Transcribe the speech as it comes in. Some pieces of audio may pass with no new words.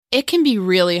It can be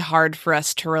really hard for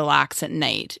us to relax at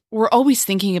night. We're always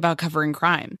thinking about covering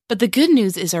crime. But the good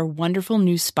news is our wonderful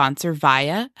new sponsor,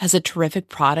 Via, has a terrific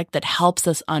product that helps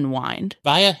us unwind.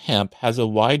 Via Hemp has a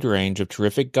wide range of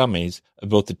terrific gummies of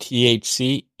both the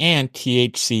THC and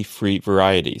THC-free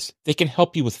varieties. They can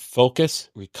help you with focus,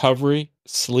 recovery,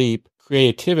 sleep,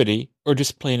 creativity, or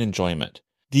just plain enjoyment.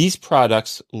 These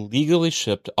products legally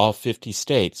ship to all 50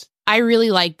 states. I really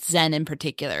liked Zen in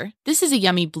particular. This is a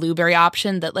yummy blueberry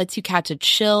option that lets you catch a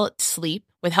chill sleep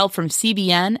with help from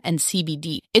CBN and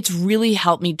CBD. It's really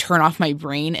helped me turn off my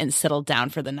brain and settle down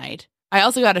for the night. I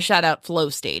also got to shout out Flow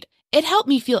State. It helped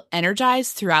me feel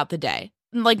energized throughout the day.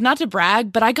 Like, not to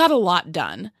brag, but I got a lot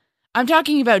done. I'm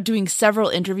talking about doing several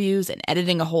interviews and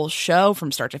editing a whole show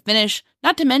from start to finish,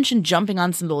 not to mention jumping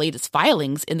on some of the latest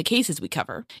filings in the cases we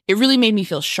cover. It really made me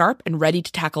feel sharp and ready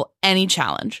to tackle any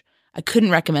challenge. I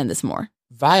couldn't recommend this more.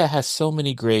 Via has so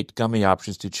many great gummy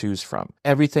options to choose from.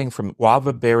 Everything from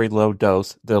guava berry low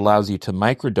dose that allows you to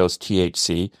microdose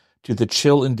THC to the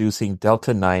chill-inducing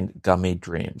Delta-9 gummy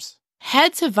dreams.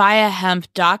 Head to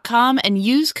viahemp.com and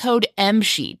use code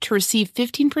MSHEET to receive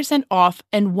 15% off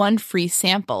and one free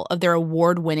sample of their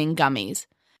award-winning gummies.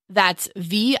 That's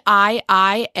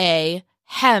VIIA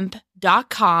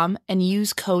hemp.com and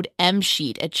use code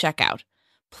MSHEET at checkout.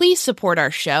 Please support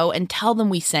our show and tell them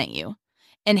we sent you.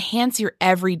 Enhance your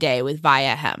everyday with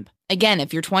Via Hemp. Again,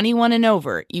 if you're 21 and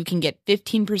over, you can get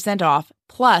 15% off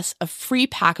plus a free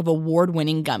pack of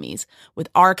award-winning gummies with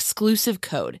our exclusive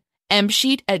code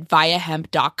MSheet at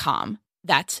viahemp.com.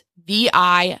 That's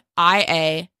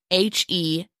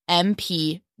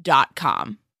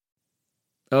VIIAHEMP.com.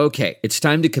 Okay, it's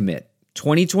time to commit.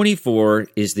 2024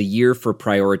 is the year for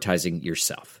prioritizing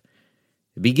yourself.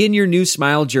 Begin your new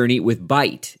smile journey with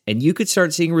Byte, and you could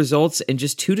start seeing results in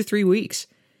just 2 to 3 weeks.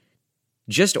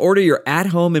 Just order your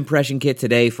at-home impression kit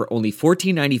today for only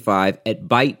 $14.95 at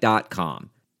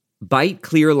Byte.com. Byte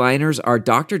clear liners are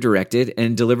doctor-directed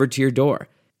and delivered to your door.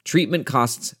 Treatment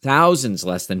costs thousands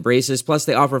less than braces, plus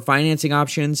they offer financing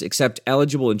options, accept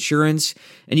eligible insurance,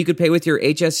 and you could pay with your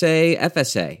HSA,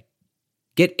 FSA.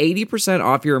 Get 80%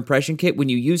 off your impression kit when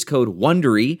you use code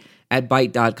WONDERY at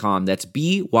Byte.com. That's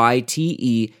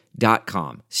BYTE.com.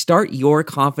 Start your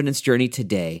confidence journey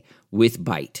today with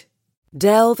Byte.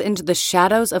 Delve into the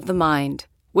shadows of the mind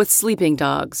with Sleeping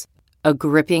Dogs, a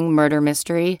gripping murder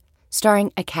mystery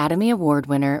starring Academy Award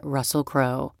winner Russell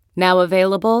Crowe. Now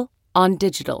available on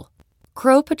digital.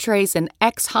 Crowe portrays an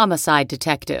ex-homicide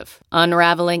detective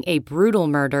unraveling a brutal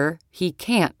murder he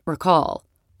can't recall.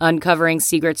 Uncovering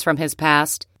secrets from his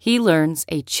past, he learns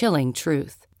a chilling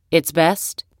truth. It's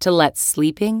best to let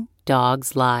sleeping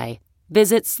dogs lie.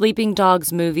 Visit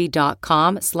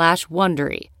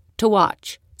sleepingdogsmovie.com/Wondery to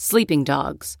watch Sleeping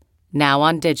Dogs, now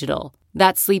on digital.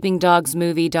 That's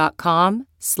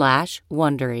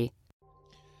sleepingdogsmovie.com/Wondery.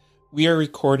 We are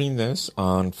recording this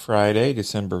on Friday,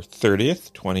 December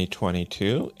 30th,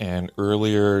 2022, and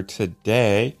earlier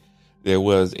today, there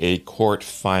was a court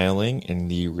filing in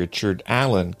the Richard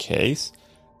Allen case.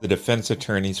 The defense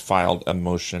attorneys filed a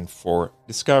motion for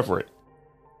discovery.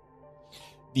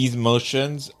 These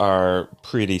motions are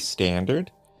pretty standard.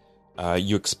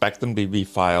 You expect them to be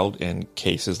filed in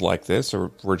cases like this,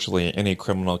 or virtually any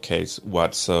criminal case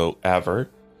whatsoever.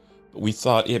 But we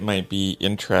thought it might be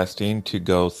interesting to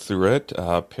go through it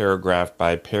paragraph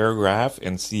by paragraph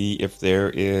and see if there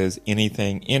is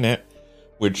anything in it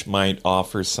which might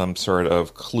offer some sort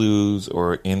of clues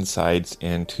or insights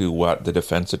into what the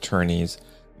defense attorneys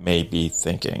may be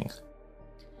thinking.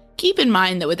 Keep in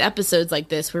mind that with episodes like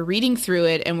this, we're reading through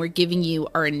it and we're giving you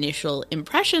our initial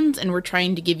impressions, and we're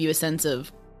trying to give you a sense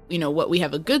of, what we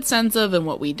have a good sense of and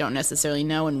what we don't necessarily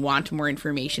know and want more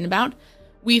information about.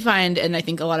 We find, and I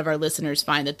think a lot of our listeners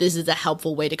find, that this is a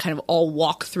helpful way to kind of all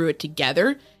walk through it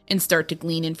together and start to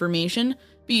glean information.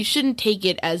 But you shouldn't take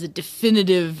it as a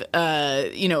definitive,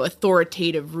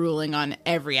 authoritative ruling on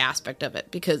every aspect of it,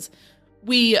 because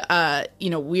we are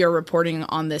reporting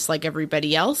on this like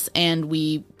everybody else, and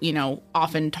we,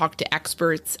 often talk to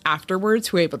experts afterwards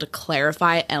who are able to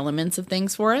clarify elements of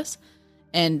things for us.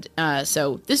 And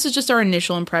so this is just our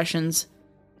initial impressions,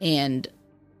 and,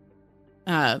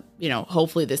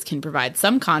 hopefully this can provide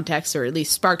some context or at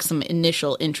least spark some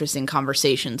initial interesting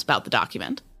conversations about the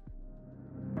document.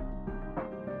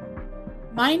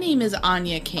 My name is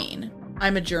Anya Kane.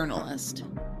 I'm a journalist.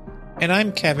 And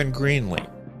I'm Kevin Greenlee.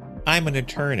 I'm an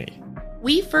attorney.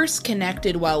 We first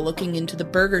connected while looking into the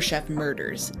Burger Chef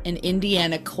murders, an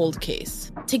Indiana cold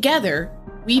case. Together,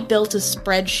 we built a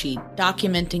spreadsheet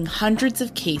documenting hundreds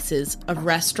of cases of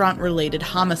restaurant-related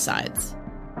homicides.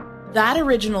 That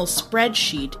original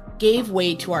spreadsheet gave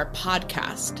way to our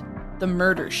podcast, The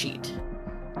Murder Sheet.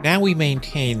 Now we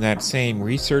maintain that same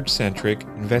research-centric,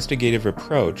 investigative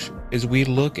approach as we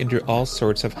look into all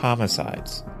sorts of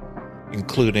homicides,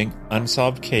 including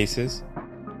unsolved cases,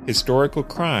 historical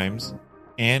crimes,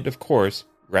 and, of course,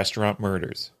 restaurant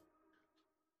murders.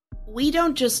 We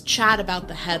don't just chat about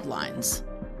the headlines.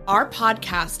 Our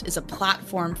podcast is a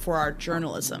platform for our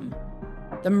journalism.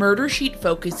 The Murder Sheet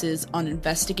focuses on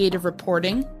investigative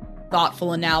reporting,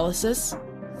 thoughtful analysis,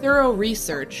 thorough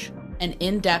research, and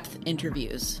in-depth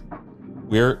interviews.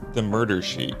 We're The Murder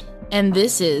Sheet. And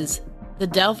this is The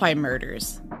Delphi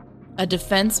Murders, a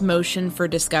defense motion for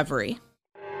discovery.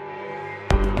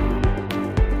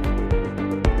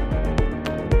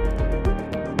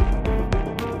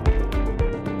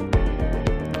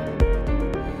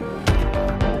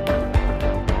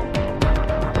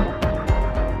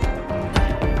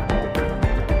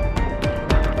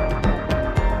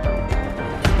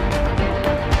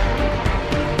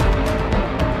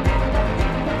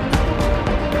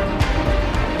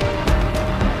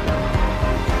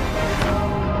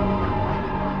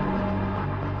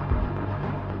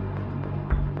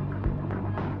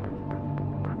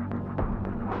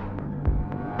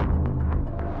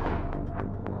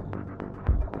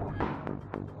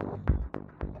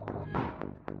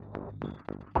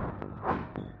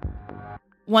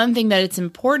 One thing that it's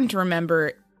important to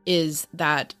remember is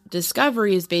that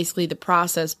discovery is basically the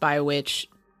process by which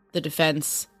the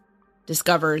defense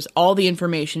discovers all the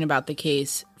information about the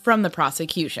case from the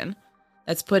prosecution.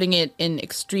 That's putting it in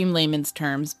extreme layman's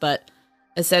terms, but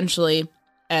essentially,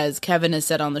 as Kevin has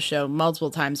said on the show multiple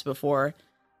times before,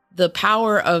 the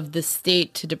power of the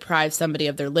state to deprive somebody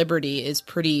of their liberty is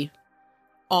pretty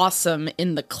awesome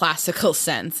in the classical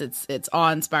sense. It's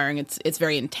awe-inspiring, it's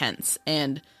very intense,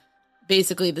 and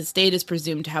basically, the state is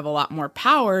presumed to have a lot more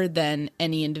power than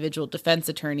any individual defense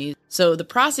attorney. So the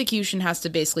prosecution has to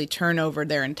basically turn over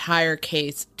their entire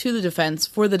case to the defense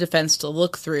for the defense to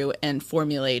look through and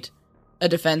formulate a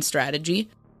defense strategy.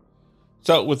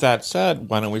 So with that said,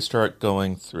 why don't we start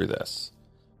going through this?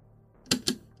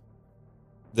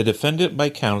 The defendant by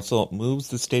counsel moves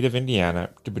the state of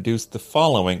Indiana to produce the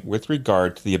following with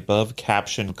regard to the above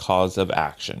captioned cause of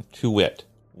action, to wit,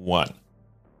 1.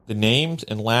 The names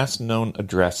and last known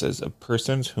addresses of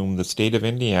persons whom the state of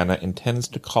Indiana intends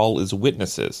to call as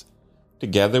witnesses,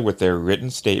 together with their written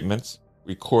statements,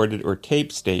 recorded or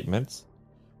taped statements,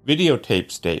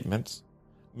 videotaped statements,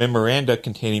 memoranda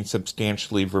containing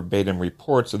substantially verbatim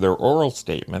reports of their oral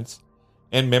statements,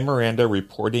 and memoranda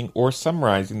reporting or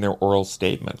summarizing their oral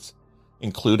statements,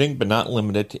 including but not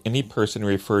limited to any person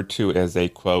referred to as a,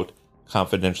 quote,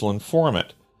 confidential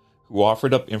informant, who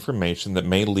offered up information that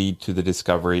may lead to the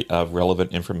discovery of relevant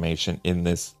information in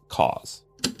this cause.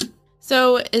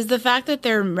 So is the fact that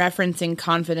they're referencing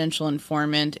confidential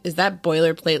informant, is that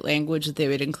boilerplate language that they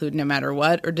would include no matter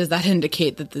what, or does that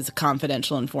indicate that there's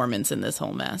confidential informants in this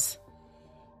whole mess?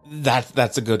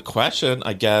 That's a good question.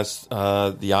 I guess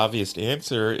the obvious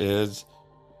answer is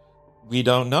we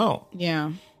don't know.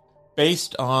 Yeah.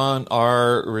 Based on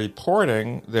our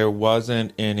reporting, there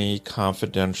wasn't any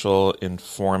confidential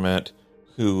informant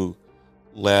who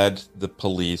led the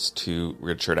police to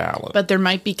Richard Allen. But there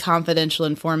might be confidential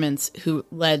informants who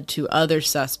led to other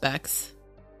suspects,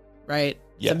 right?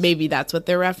 Yes. So maybe that's what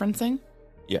they're referencing?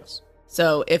 Yes.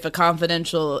 So if a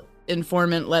confidential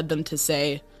informant led them to,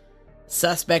 say,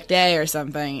 suspect A or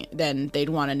something, then they'd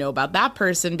want to know about that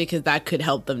person because that could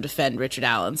help them defend Richard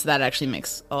Allen. So that actually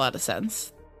makes a lot of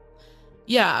sense.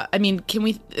 Yeah, I mean,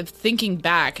 thinking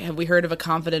back, have we heard of a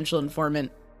confidential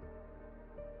informant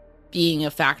being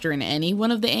a factor in any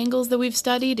one of the angles that we've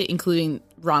studied, including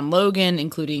Ron Logan,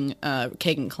 including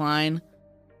Kagan Klein?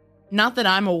 Not that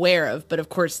I'm aware of, but of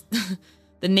course,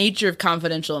 the nature of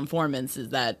confidential informants is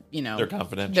that, you know, They're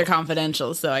confidential. They're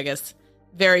confidential, so I guess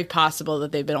very possible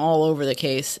that they've been all over the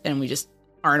case and we just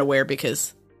aren't aware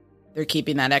because they're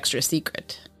keeping that extra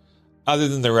secret. Other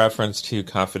than the reference to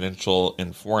confidential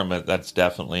informant, that's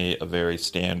definitely a very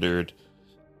standard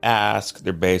ask.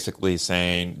 They're basically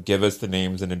saying, give us the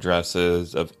names and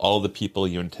addresses of all the people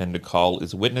you intend to call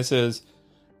as witnesses,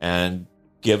 and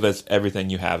give us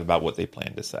everything you have about what they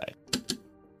plan to say.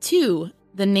 2.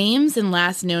 The names and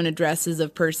last known addresses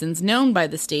of persons known by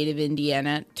the state of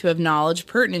Indiana to have knowledge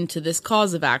pertinent to this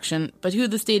cause of action, but who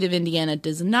the state of Indiana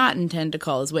does not intend to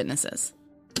call as witnesses.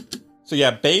 So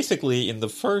yeah, basically in the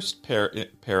first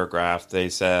paragraph, they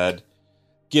said,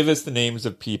 give us the names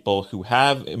of people who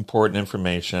have important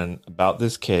information about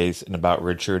this case and about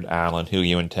Richard Allen who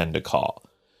you intend to call.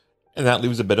 And that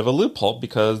leaves a bit of a loophole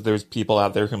because there's people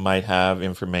out there who might have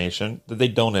information that they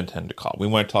don't intend to call. We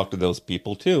want to talk to those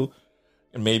people too,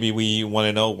 and maybe we want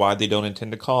to know why they don't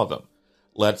intend to call them.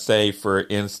 let's say, for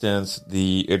instance,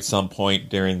 at some point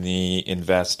during the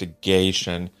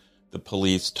investigation, the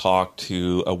police talked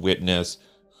to a witness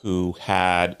who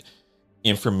had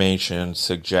information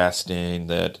suggesting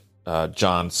that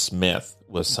John Smith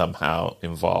was somehow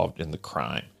involved in the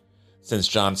crime. Since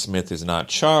John Smith is not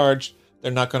charged,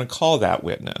 they're not going to call that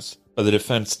witness. But the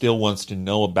defense still wants to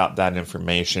know about that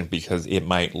information because it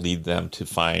might lead them to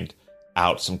find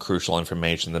out some crucial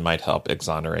information that might help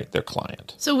exonerate their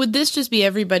client. So would this just be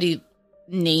everybody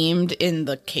named in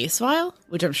the case file,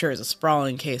 which I'm sure is a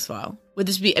sprawling case file? Would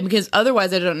this be, because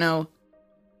otherwise I don't know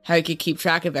how you could keep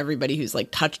track of everybody who's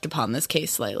like touched upon this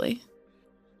case slightly.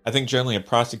 I think generally a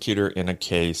prosecutor in a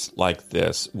case like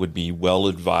this would be well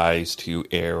advised to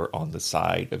err on the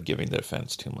side of giving the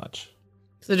defense too much.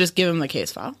 So just give them the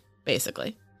case file,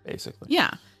 basically.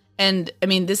 Yeah. And I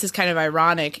mean, this is kind of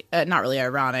ironic, not really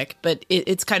ironic, but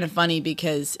it's kind of funny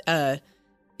because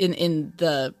in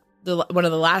the one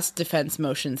of the last defense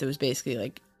motions, it was basically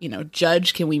like, you know,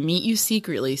 judge, can we meet you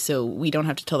secretly so we don't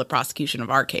have to tell the prosecution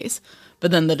of our case? But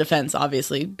then the defense,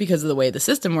 obviously, because of the way the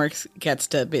system works, gets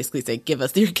to basically say, give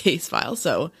us your case file.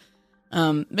 So,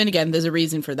 and again, there's a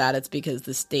reason for that. It's because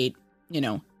the state, you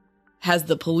know, has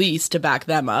the police to back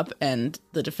them up, and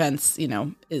the defense, you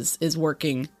know, is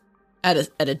working at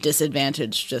a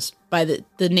disadvantage just by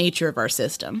the nature of our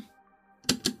system.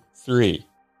 3.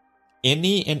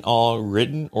 Any and all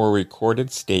written or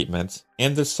recorded statements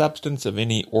and the substance of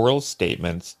any oral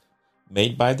statements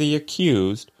made by the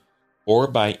accused or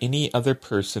by any other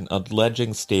person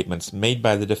alleging statements made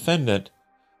by the defendant,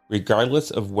 regardless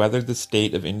of whether the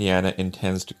state of Indiana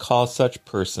intends to call such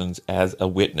persons as a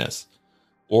witness,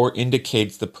 or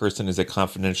indicates the person is a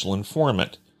confidential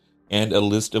informant, and a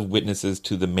list of witnesses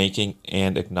to the making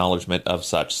and acknowledgement of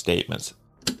such statements.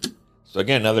 So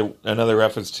again, another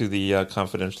reference to the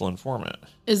confidential informant.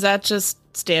 Is that just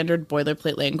standard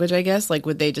boilerplate language, I guess? Like,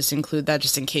 would they just include that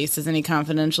just in case there's any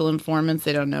confidential informants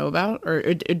they don't know about?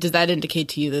 Or does that indicate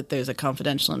to you that there's a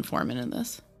confidential informant in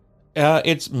this?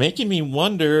 It's making me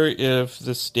wonder if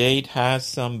the state has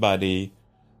somebody,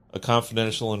 a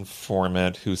confidential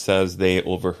informant, who says they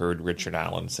overheard Richard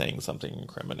Allen saying something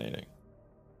incriminating.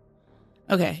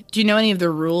 Okay. Do you know any of the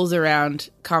rules around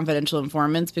confidential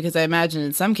informants? Because I imagine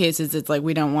in some cases it's like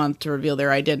we don't want to reveal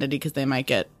their identity because they might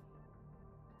get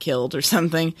killed or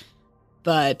something.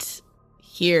 But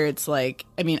here it's like,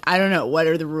 I mean, I don't know. What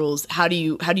are the rules? How do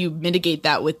you mitigate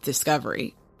that with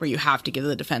discovery where you have to give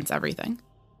the defense everything?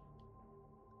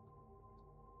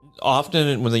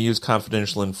 Often when they use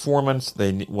confidential informants,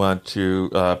 they want to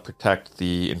protect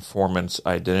the informant's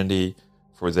identity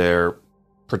for their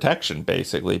protection,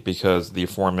 basically, because the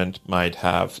informant might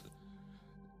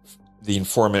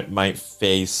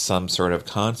face some sort of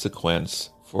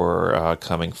consequence for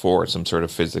coming forward, some sort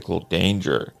of physical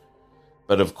danger.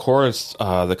 But of course,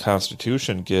 the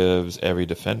Constitution gives every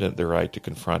defendant the right to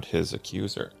confront his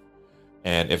accuser.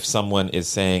 And if someone is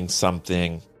saying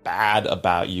something bad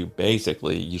about you,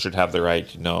 basically, you should have the right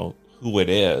to know who it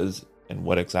is and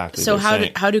what exactly they're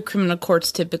saying. So how do criminal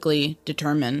courts typically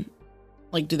determine?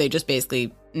 Like, do they just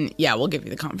basically, yeah, we'll give you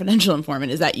the confidential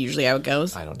informant? Is that usually how it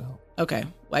goes? I don't know. Okay.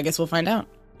 Well, I guess we'll find out.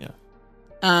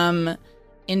 Yeah.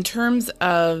 In terms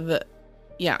of,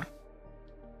 yeah.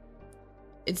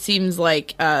 It seems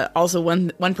like also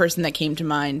one person that came to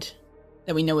mind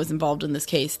that we know was involved in this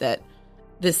case that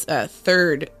this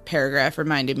third paragraph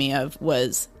reminded me of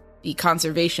was the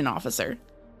conservation officer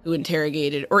who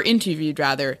interviewed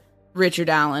Richard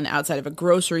Allen outside of a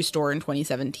grocery store in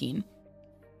 2017.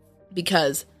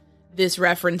 Because this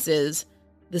references,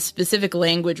 the specific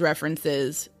language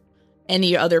references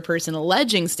any other person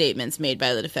alleging statements made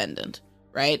by the defendant,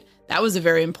 right? That was a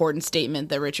very important statement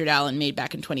that Richard Allen made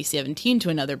back in 2017 to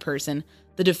another person.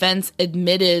 The defense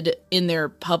admitted in their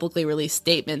publicly released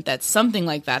statement that something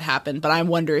like that happened, but I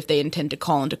wonder if they intend to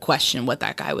call into question what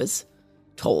that guy was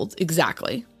told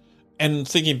exactly. And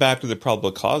thinking back to the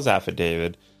probable cause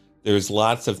affidavit, there's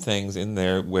lots of things in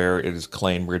there where it is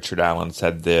claimed Richard Allen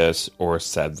said this or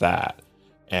said that.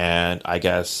 And I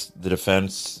guess the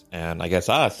defense and I guess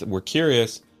us, we're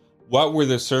curious, what were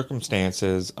the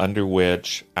circumstances under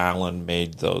which Allen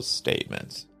made those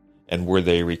statements? And were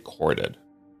they recorded?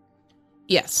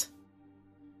 Yes.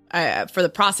 For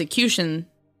the prosecution's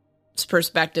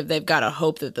perspective, they've got to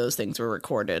hope that those things were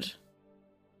recorded.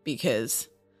 Because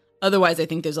otherwise, I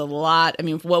think there's a lot. I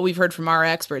mean, what we've heard from our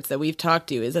experts that we've talked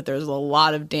to is that there's a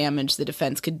lot of damage the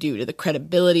defense could do to the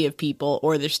credibility of people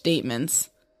or their statements.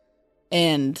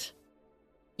 And,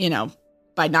 you know,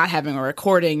 by not having a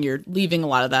recording, you're leaving a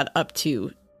lot of that up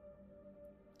to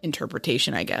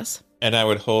interpretation, I guess. And I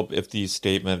would hope if these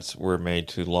statements were made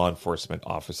to law enforcement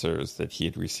officers that he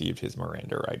had received his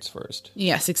Miranda rights first.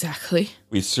 Yes, exactly.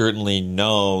 We certainly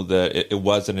know that it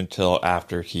wasn't until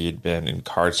after he had been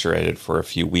incarcerated for a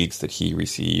few weeks that he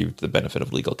received the benefit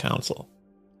of legal counsel.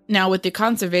 Now, with the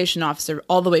conservation officer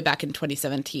all the way back in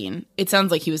 2017, it sounds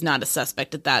like he was not a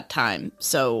suspect at that time.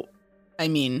 So, I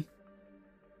mean,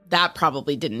 that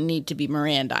probably didn't need to be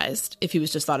Mirandized if he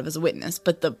was just thought of as a witness.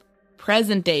 But the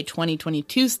present day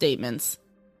 2022 statements,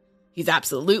 he's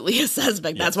absolutely a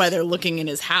suspect. Yes. That's why they're looking in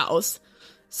his house.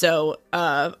 So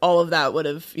all of that would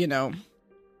have,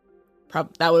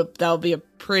 that would be a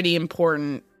pretty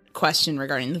important question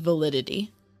regarding the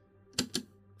validity.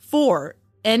 4,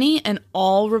 any and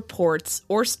all reports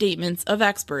or statements of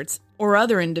experts or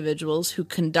other individuals who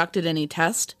conducted any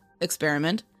test,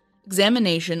 experiment,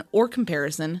 examination, or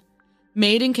comparison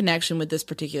made in connection with this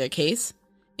particular case,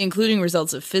 including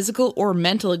results of physical or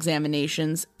mental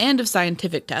examinations and of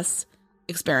scientific tests,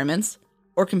 experiments,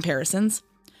 or comparisons,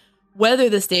 whether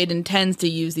the state intends to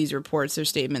use these reports or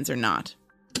statements or not.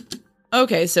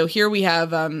 Okay, so here we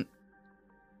have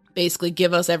basically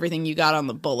give us everything you got on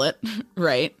the bullet,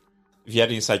 right? If you had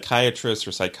any psychiatrists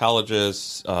or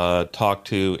psychologists talk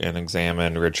to and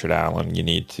examine Richard Allen, you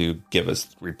need to give us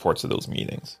reports of those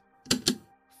meetings.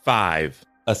 5.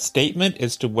 A statement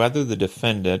as to whether the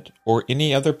defendant or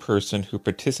any other person who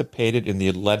participated in the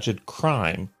alleged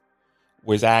crime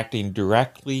was acting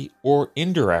directly or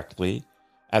indirectly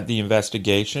at the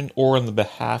investigation or on the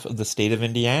behalf of the state of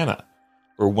Indiana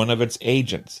or one of its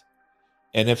agents,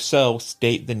 and if so,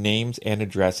 state the names and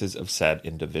addresses of said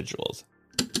individuals.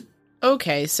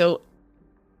 Okay, so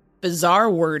bizarre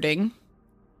wording.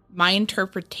 My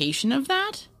interpretation of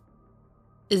that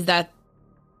is that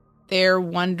they're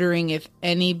wondering if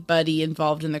anybody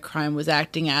involved in the crime was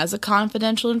acting as a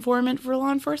confidential informant for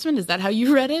law enforcement. Is that how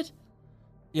you read it?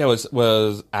 Yeah,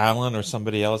 was Allen or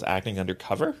somebody else acting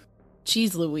undercover?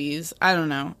 Jeez Louise, I don't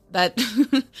know. That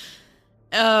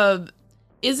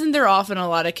isn't there often a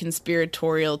lot of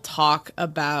conspiratorial talk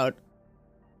about,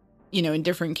 in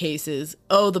different cases,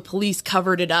 the police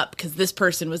covered it up because this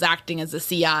person was acting as a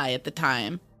CI at the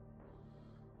time.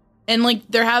 And,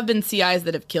 there have been CIs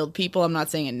that have killed people. I'm not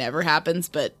saying it never happens,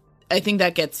 but I think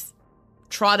that gets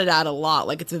trotted out a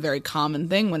lot. It's a very common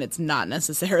thing when it's not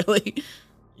necessarily.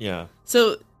 Yeah.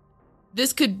 So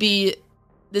this could be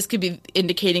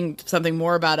indicating something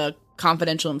more about a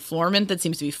confidential informant that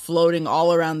seems to be floating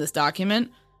all around this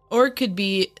document. Or it could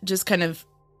be just kind of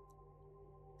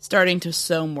starting to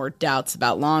sow more doubts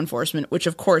about law enforcement, which,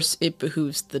 of course, it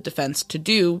behooves the defense to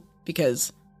do,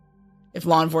 because if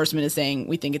law enforcement is saying,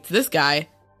 we think it's this guy,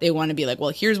 they want to be like, well,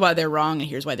 here's why they're wrong and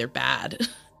here's why they're bad,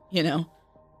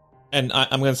 And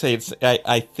I'm going to say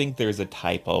I think there's a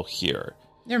typo here.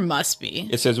 There must be.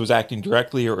 It says was acting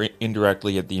directly or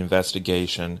indirectly at the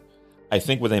investigation. I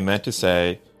think what they meant to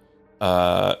say,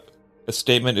 a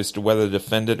statement as to whether the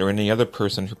defendant or any other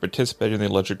person who participated in the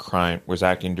alleged crime was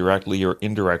acting directly or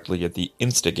indirectly at the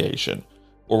instigation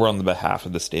or on the behalf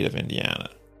of the state of Indiana.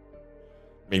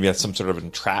 Maybe that's some sort of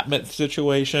entrapment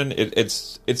situation.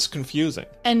 It's confusing.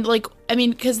 And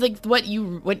because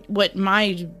what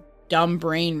my dumb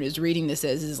brain is reading this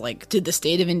as is did the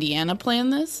state of Indiana plan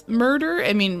this murder?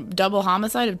 I mean, double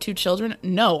homicide of 2 children?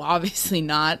 No, obviously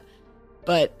not.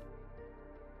 But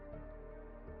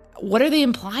what are they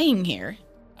implying here?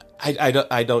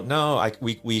 I don't know.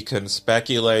 We can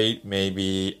speculate.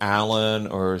 Maybe Allen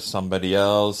or somebody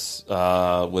else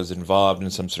was involved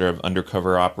in some sort of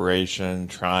undercover operation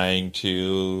trying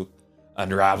to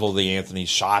unravel the Anthony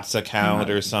Shots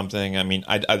account or something. I mean,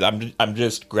 I'm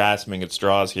just grasping at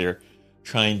straws here,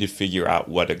 trying to figure out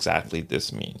what exactly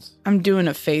this means. I'm doing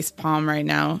a face palm right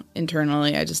now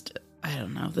internally. I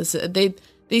don't know.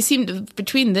 They seem to,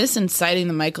 between this and citing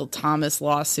the Michael Thomas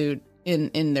lawsuit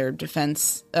in their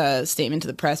defense statement to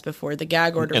the press before the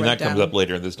gag order and went that comes down. up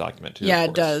later in this document too. Yeah,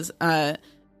 it does.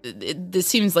 This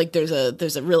seems like there's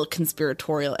a real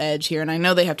conspiratorial edge here, and I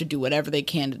know they have to do whatever they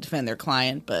can to defend their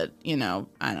client, but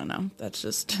I don't know. That's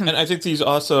just. And I think these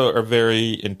also are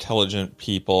very intelligent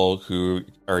people who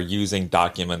are using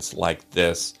documents like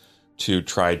this to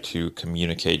try to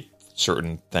communicate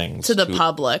certain things to the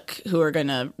public, who are going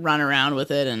to run around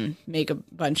with it and make a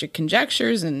bunch of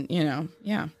conjectures, and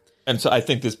yeah. And so I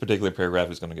think this particular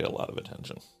paragraph is going to get a lot of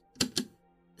attention.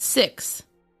 6.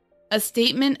 A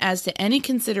statement as to any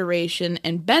consideration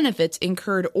and benefits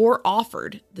incurred or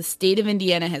offered the state of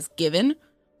Indiana has given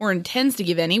or intends to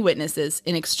give any witnesses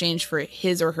in exchange for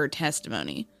his or her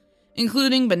testimony,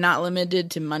 including but not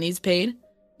limited to monies paid,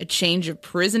 a change of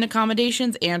prison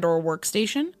accommodations and or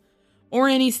workstation, or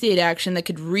any state action that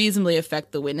could reasonably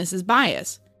affect the witness's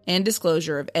bias, and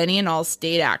disclosure of any and all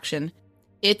state action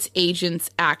its agents'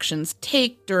 actions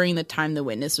take during the time the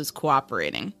witness was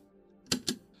cooperating.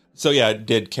 So yeah,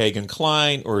 did Kagan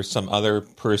Klein or some other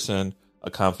person, a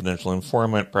confidential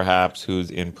informant perhaps, who's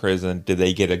in prison, did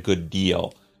they get a good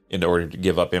deal in order to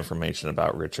give up information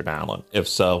about Richard Allen? If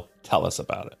so, tell us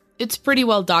about it. It's pretty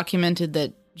well documented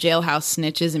that jailhouse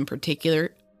snitches in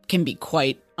particular can be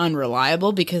quite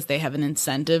unreliable because they have an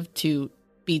incentive to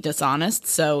be dishonest.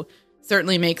 So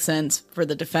certainly makes sense for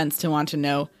the defense to want to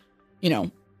know,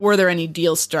 were there any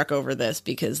deals struck over this?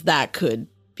 Because that could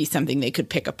be something they could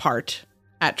pick apart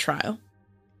at trial.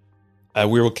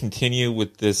 We will continue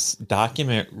with this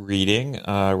document reading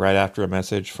right after a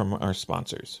message from our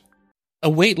sponsors. A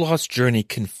weight loss journey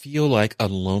can feel like a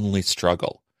lonely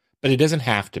struggle, but it doesn't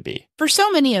have to be. For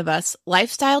so many of us,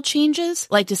 lifestyle changes,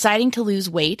 like deciding to lose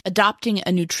weight, adopting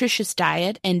a nutritious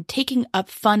diet, and taking up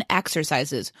fun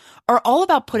exercises, are all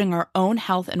about putting our own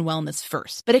health and wellness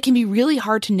first. But it can be really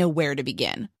hard to know where to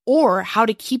begin, or how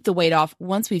to keep the weight off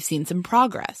once we've seen some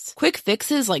progress. Quick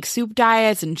fixes like soup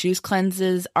diets and juice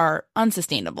cleanses are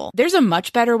unsustainable. There's a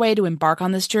much better way to embark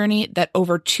on this journey that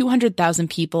over 200,000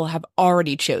 people have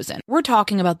already chosen. We're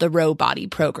talking about the Row Body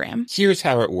program. Here's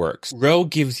how it works. Row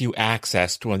gives you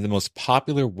access to one of the most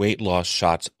popular weight loss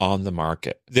shots on the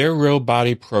market. Their Row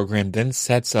Body program then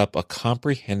sets up a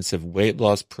comprehensive weight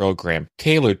loss program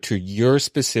tailored to your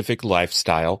specific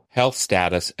lifestyle, health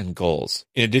status, and goals.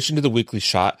 In addition to the weekly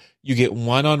shot, you get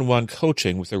one-on-one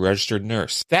coaching with a registered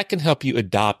nurse. That can help you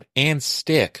adopt and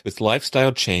stick with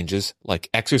lifestyle changes like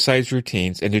exercise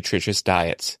routines and nutritious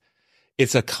diets.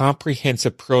 It's a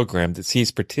comprehensive program that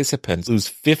sees participants lose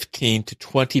 15 to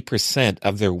 20%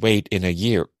 of their weight in a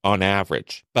year on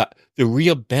average. But the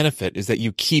real benefit is that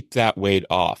you keep that weight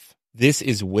off. This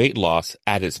is weight loss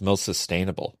at its most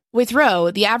sustainable. With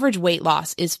Row, the average weight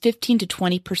loss is 15 to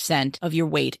 20% of your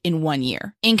weight in 1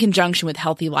 year, in conjunction with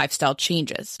healthy lifestyle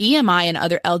changes. BMI and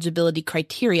other eligibility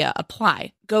criteria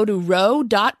apply. Go to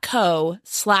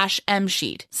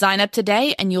row.co/msheet. Sign up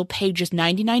today and you'll pay just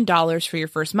 $99 for your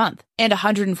first month and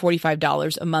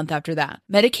 $145 a month after that.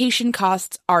 Medication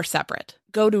costs are separate.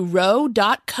 Go to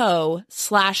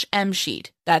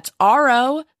row.co/msheet. That's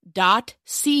ro.co/msheet.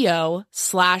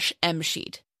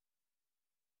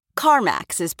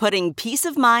 CarMax is putting peace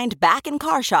of mind back in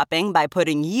car shopping by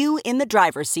putting you in the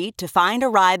driver's seat to find a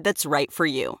ride that's right for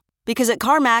you. Because at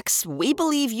CarMax, we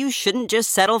believe you shouldn't just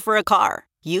settle for a car.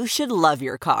 You should love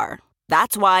your car.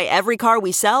 That's why every car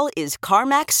we sell is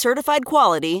CarMax certified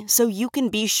quality, so you can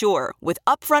be sure with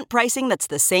upfront pricing that's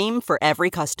the same for every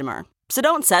customer. So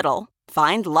don't settle.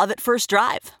 Find love at first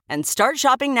drive and start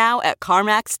shopping now at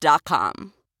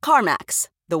CarMax.com. CarMax,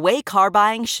 the way car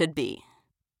buying should be.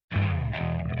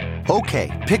 Okay,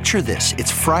 picture this.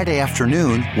 It's Friday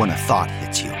afternoon when a thought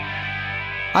hits you.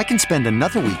 I can spend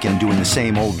another weekend doing the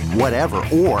same old whatever,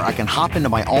 or I can hop into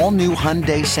my all-new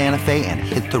Hyundai Santa Fe and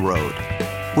hit the road.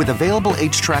 With available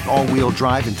H-Track all-wheel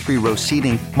drive and 3-row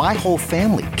seating, my whole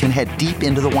family can head deep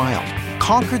into the wild.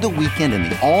 Conquer the weekend in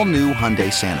the all-new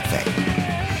Hyundai Santa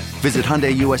Fe. Visit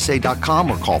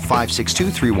HyundaiUSA.com or call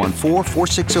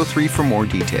 562-314-4603 for more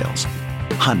details.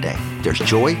 Hyundai, there's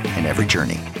joy in every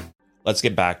journey. Let's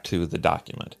get back to the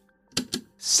document.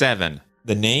 7.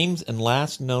 The names and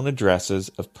last known addresses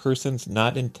of persons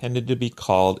not intended to be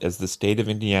called as the state of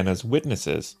Indiana's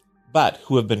witnesses, but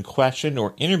who have been questioned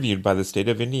or interviewed by the state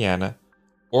of Indiana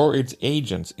or its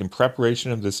agents in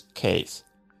preparation of this case,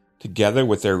 together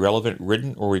with their relevant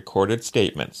written or recorded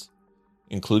statements,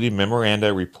 including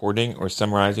memoranda reporting or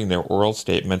summarizing their oral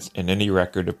statements and any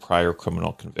record of prior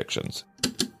criminal convictions.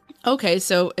 Okay,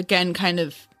 so again,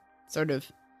 sort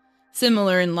of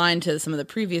similar in line to some of the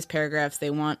previous paragraphs. They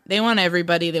want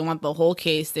everybody, they want the whole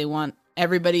case, they want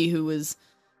everybody who was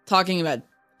talking about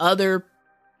other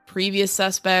previous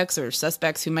suspects or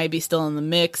suspects who might be still in the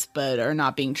mix but are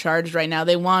not being charged right now.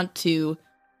 They want to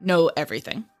know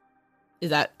everything.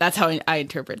 That's how I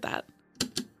interpret that.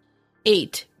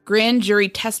 8. Grand jury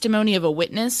testimony of a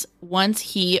witness once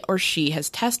he or she has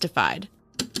testified.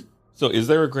 So is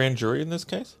there a grand jury in this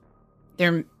case?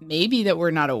 There may be that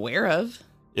we're not aware of.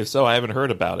 If so, I haven't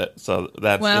heard about it, so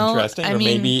that's interesting. Or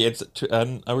maybe it's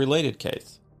a related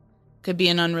case. Could be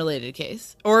an unrelated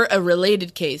case. Or a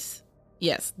related case.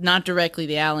 Yes, not directly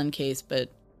the Allen case, but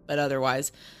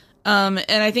otherwise. And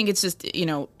I think it's just,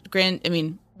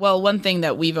 one thing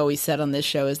that we've always said on this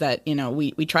show is that,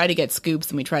 we try to get scoops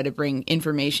and we try to bring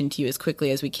information to you as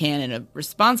quickly as we can in a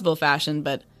responsible fashion,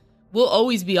 but we'll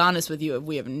always be honest with you if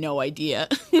we have no idea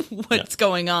what's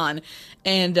going on.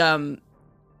 And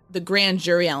the grand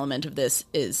jury element of this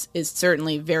is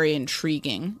certainly very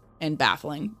intriguing. and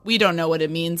baffling. We don't know what it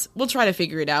means. We'll try to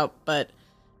figure it out, but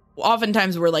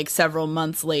oftentimes we're like several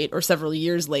months late or several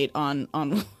years late on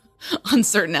on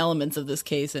certain elements of this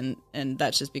case, and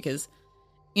that's just because,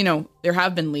 you know, there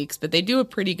have been leaks, but they do a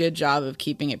pretty good job of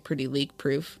keeping it pretty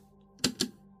leak-proof.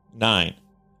 9.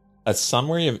 A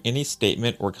summary of any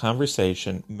statement or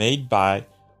conversation made by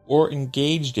or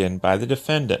engaged in by the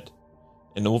defendant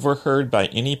and overheard by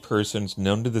any persons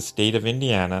known to the state of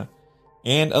Indiana,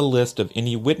 and a list of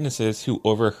any witnesses who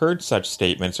overheard such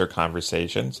statements or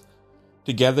conversations,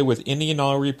 together with any and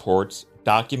all reports,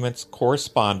 documents,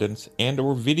 correspondence, and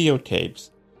or videotapes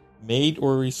made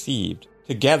or received,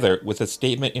 together with a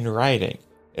statement in writing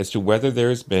as to whether there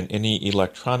has been any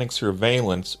electronic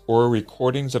surveillance or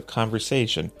recordings of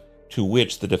conversation to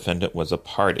which the defendant was a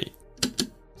party.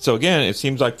 So again, it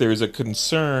seems like there is a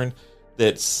concern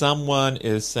that someone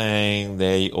is saying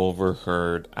they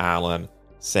overheard Allen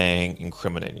saying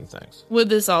incriminating things. Would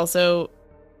this also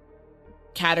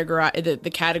categorize, the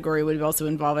category would also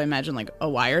involve, I imagine, like a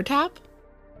wiretap?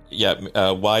 Yeah,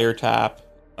 wiretap,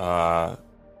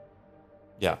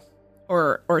 yeah.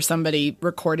 Or somebody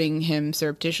recording him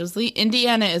surreptitiously.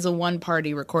 Indiana is a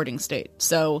one-party recording state,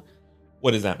 so...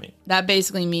 What does that mean? That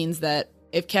basically means that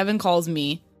if Kevin calls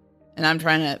me and I'm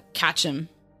trying to catch him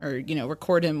or, you know,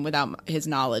 record him without his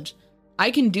knowledge, I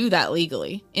can do that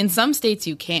legally. In some states,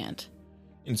 you can't.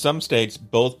 In some states,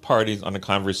 both parties on a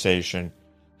conversation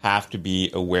have to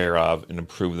be aware of and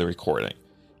approve the recording.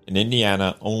 In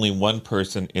Indiana, only one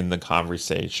person in the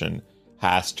conversation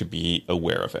has to be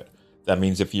aware of it. That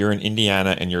means if you're in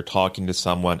Indiana and you're talking to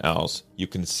someone else, you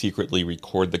can secretly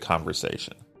record the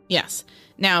conversation. Yes.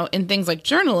 Now, in things like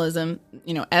journalism,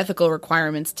 you know, ethical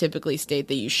requirements typically state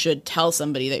that you should tell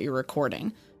somebody that you're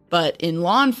recording. But in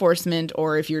law enforcement,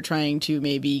 or if you're trying to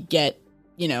maybe get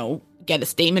a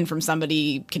statement from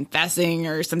somebody confessing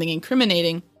or something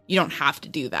incriminating, you don't have to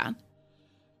do that.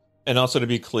 And also, to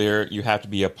be clear, you have to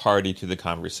be a party to the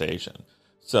conversation.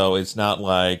 So it's not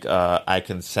like I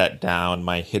can set down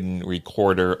my hidden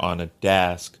recorder on a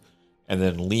desk and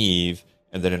then leave,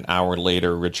 and then an hour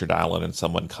later, Richard Allen and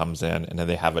someone comes in, and then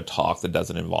they have a talk that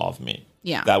doesn't involve me.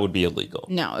 Yeah. That would be illegal.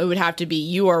 No, it would have to be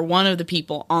you are one of the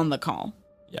people on the call.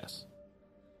 Yes.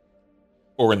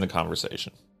 Or in the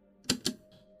conversation.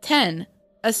 10.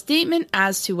 A statement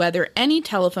as to whether any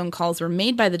telephone calls were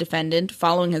made by the defendant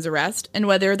following his arrest, and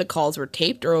whether the calls were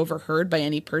taped or overheard by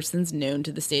any persons known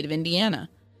to the state of Indiana.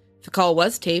 If the call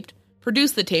was taped,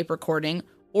 produce the tape recording,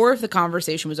 or if the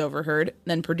conversation was overheard,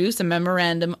 then produce a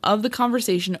memorandum of the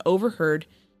conversation overheard,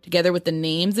 together with the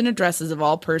names and addresses of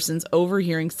all persons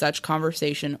overhearing such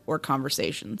conversation or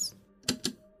conversations.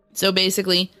 So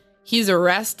basically, he's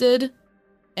arrested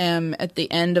at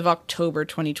the end of October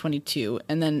 2022,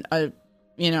 and then a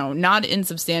not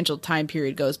insubstantial time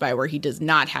period goes by where he does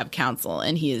not have counsel,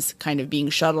 and he is kind of being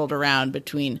shuttled around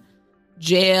between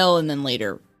jail and then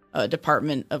later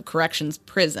Department of Corrections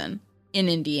prison in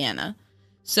Indiana.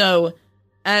 So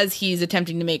as he's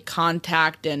attempting to make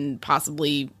contact and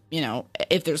possibly,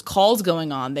 if there's calls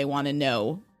going on, they want to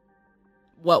know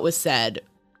what was said.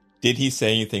 Did he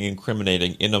say anything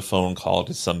incriminating in a phone call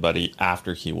to somebody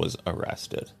after he was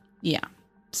arrested? Yeah.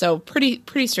 So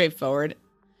pretty straightforward.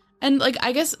 And,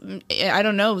 I guess, I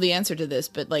don't know the answer to this,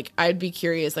 but, I'd be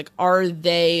curious, are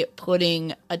they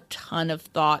putting a ton of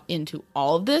thought into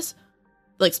all of this?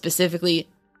 Specifically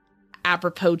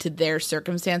apropos to their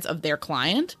circumstance of their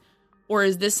client? Or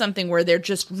is this something where they're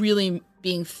just really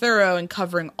being thorough and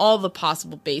covering all the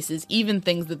possible bases, even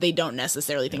things that they don't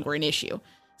necessarily think were an issue?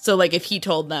 So, if he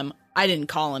told them, I didn't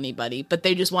call anybody, but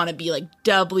they just want to be,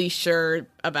 doubly sure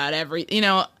about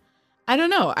I don't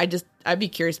know. I'd be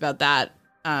curious about that.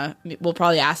 We'll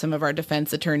probably ask some of our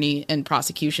defense attorney and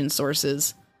prosecution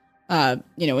sources, that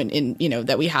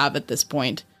we have at this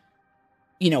point.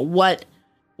 What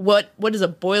does a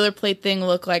boilerplate thing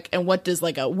look like, and what does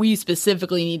we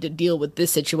specifically need to deal with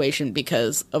this situation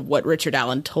because of what Richard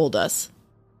Allen told us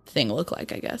thing look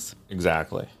like, I guess.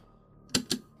 Exactly.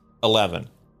 11.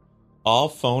 All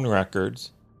phone records,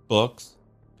 books,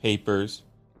 papers,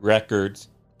 records,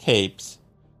 tapes,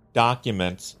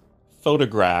 documents,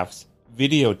 photographs,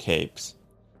 videotapes,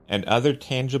 and other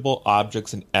tangible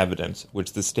objects and evidence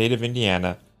which the state of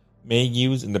Indiana may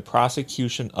use in the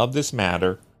prosecution of this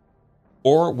matter,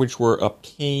 or which were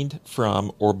obtained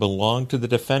from or belong to the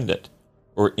defendant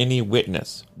or any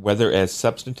witness, whether as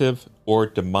substantive or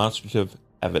demonstrative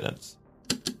evidence.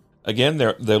 Again,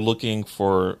 they're looking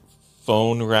for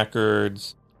phone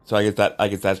records, so I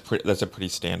guess that's a pretty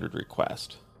standard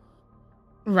request.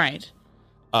 Right.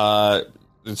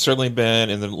 It's certainly been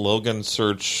in the Logan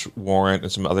search warrant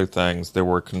and some other things. There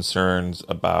were concerns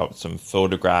about some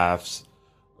photographs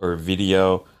or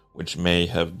video which may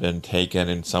have been taken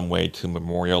in some way to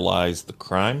memorialize the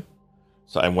crime.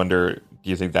 So I wonder, do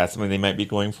you think that's something they might be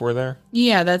going for there?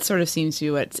 Yeah, that sort of seems to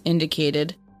be what's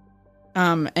indicated.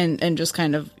 And just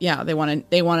kind of, yeah, they want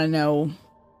to know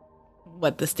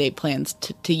what the state plans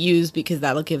to use, because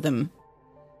that'll give them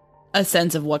a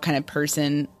sense of what kind of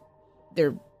person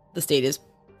the state is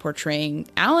portraying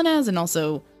Allen as, and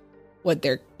also what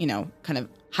their, kind of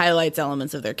highlights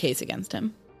elements of their case against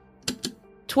him.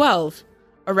 12,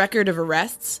 a record of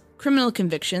arrests, criminal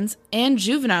convictions, and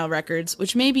juvenile records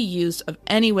which may be used of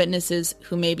any witnesses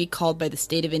who may be called by the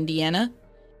state of Indiana,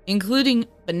 including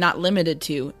but not limited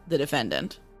to the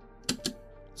defendant.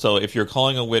 So if you're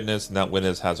calling a witness and that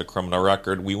witness has a criminal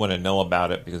record, we want to know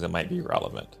about it because it might be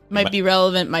relevant. Might be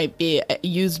relevant, might be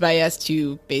used by us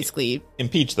to basically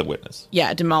impeach the witness.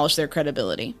 Yeah, demolish their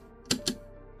credibility.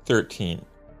 13.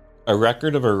 A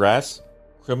record of arrests,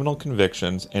 criminal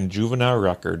convictions, and juvenile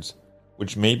records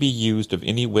which may be used of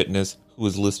any witness who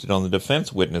is listed on the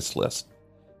defense witness list,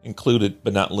 included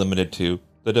but not limited to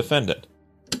the defendant.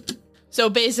 So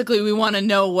basically, we want to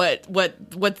know what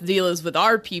the deal is with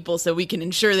our people so we can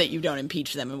ensure that you don't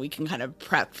impeach them, and we can kind of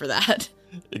prep for that.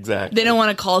 Exactly. They don't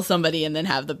want to call somebody and then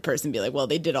have the person be like, well,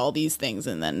 they did all these things,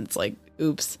 and then it's like,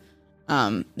 oops.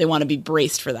 They want to be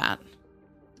braced for that.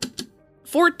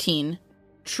 14.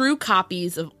 True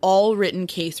copies of all written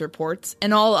case reports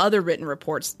and all other written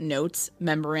reports, notes,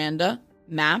 memoranda,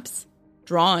 maps,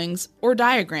 drawings, or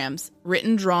diagrams,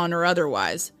 written, drawn, or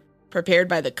otherwise, prepared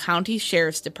by the County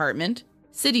Sheriff's Department,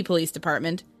 City Police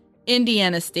Department,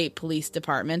 Indiana State Police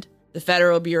Department, the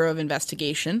Federal Bureau of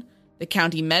Investigation, the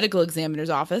County Medical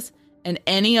Examiner's Office, and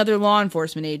any other law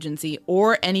enforcement agency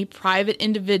or any private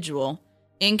individual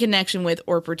in connection with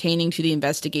or pertaining to the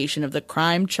investigation of the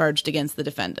crime charged against the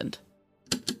defendant.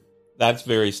 That's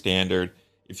very standard.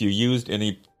 If you used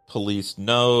any police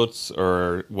notes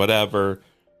or whatever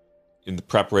in the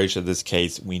preparation of this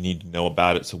case, we need to know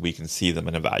about it so we can see them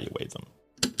and evaluate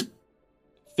them.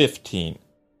 15.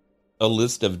 A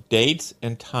list of dates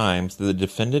and times that the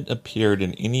defendant appeared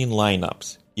in any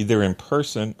lineups, either in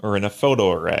person or in a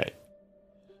photo array.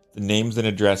 The names and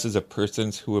addresses of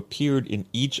persons who appeared in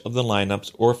each of the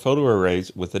lineups or photo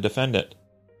arrays with the defendant.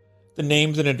 The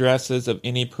names and addresses of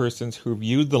any persons who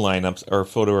viewed the lineups or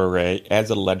photo array as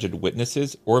alleged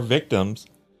witnesses or victims,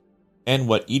 and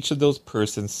what each of those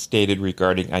persons stated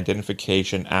regarding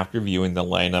identification after viewing the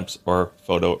lineups or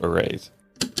photo arrays.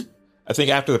 I think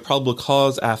after the probable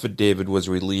cause affidavit was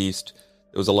released,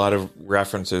 there was a lot of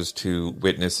references to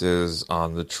witnesses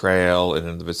on the trail and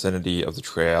in the vicinity of the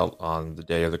trail on the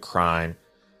day of the crime.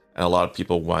 And a lot of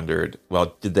people wondered,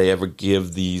 well, did they ever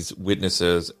give these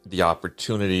witnesses the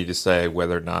opportunity to say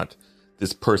whether or not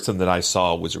this person that I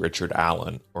saw was Richard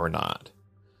Allen or not?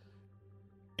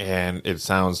 And it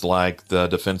sounds like the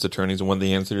defense attorneys wanted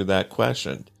the answer to that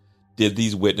question. Did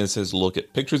these witnesses look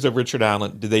at pictures of Richard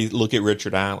Allen? Did they look at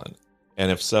Richard Allen?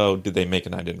 And if so, did they make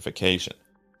an identification?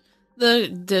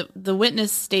 The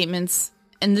witness statements,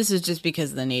 and this is just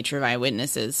because of the nature of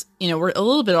eyewitnesses, we're a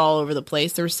little bit all over the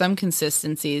place. There were some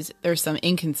consistencies. There were some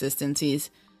inconsistencies.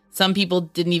 Some people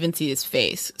didn't even see his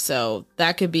face. So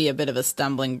that could be a bit of a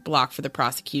stumbling block for the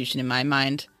prosecution in my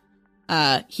mind.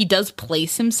 He does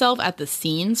place himself at the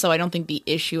scene, so I don't think the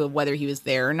issue of whether he was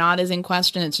there or not is in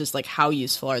question. It's just like, how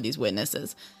useful are these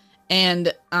witnesses?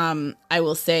 And I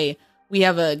will say, we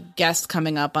have a guest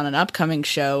coming up on an upcoming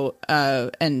show,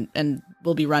 and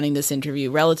we'll be running this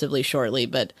interview relatively shortly,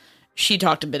 but she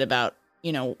talked a bit about,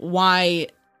 why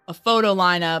a photo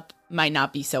lineup might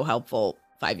not be so helpful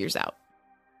 5 years out.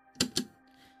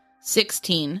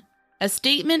 16. A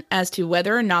statement as to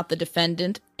whether or not the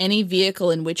defendant, any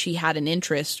vehicle in which he had an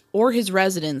interest, or his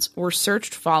residence were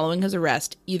searched following his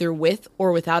arrest, either with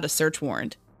or without a search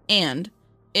warrant, and,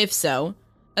 if so,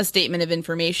 a statement of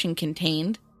information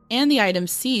contained, and the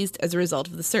items seized as a result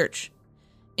of the search.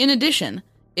 In addition,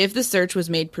 if the search was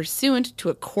made pursuant to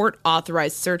a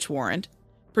court-authorized search warrant,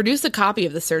 produce a copy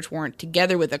of the search warrant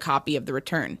together with a copy of the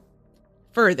return.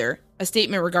 Further, a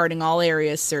statement regarding all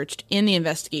areas searched in the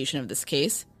investigation of this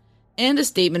case, and a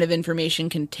statement of information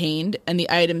contained and the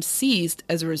items seized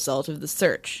as a result of the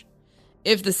search.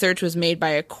 If the search was made by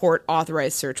a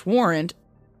court-authorized search warrant,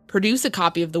 produce a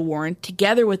copy of the warrant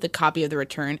together with a copy of the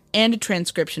return and a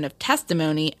transcription of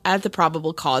testimony at the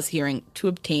probable cause hearing to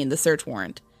obtain the search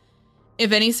warrant.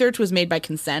 If any search was made by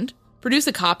consent, produce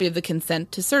a copy of the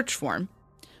consent to search form.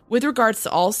 With regards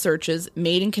to all searches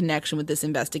made in connection with this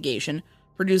investigation,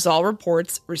 produce all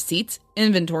reports, receipts,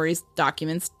 inventories,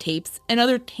 documents, tapes, and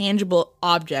other tangible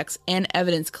objects and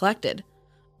evidence collected,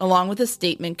 along with a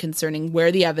statement concerning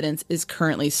where the evidence is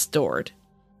currently stored.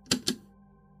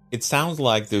 It sounds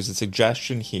like there's a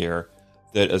suggestion here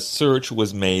that a search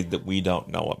was made that we don't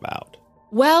know about.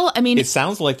 Well, I mean, It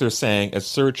sounds like they're saying a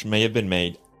search may have been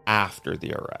made after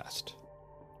the arrest.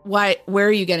 why? Where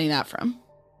are you getting that from?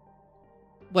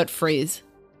 What phrase?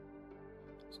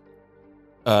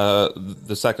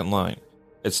 The second line.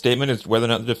 Its statement is whether or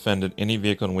not the defendant, any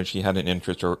vehicle in which he had an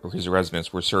interest or his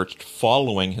residence were searched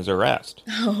following his arrest.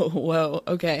 Oh, whoa.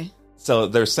 Okay. So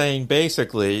they're saying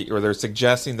basically, or they're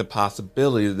suggesting the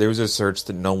possibility that there's a search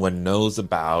that no one knows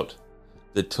about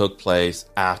that took place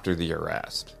after the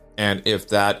arrest. And if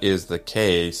that is the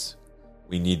case,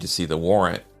 we need to see the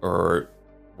warrant or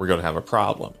we're going to have a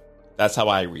problem. That's how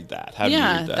I read that. How do you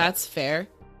read that? That's fair.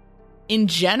 In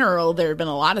general, there have been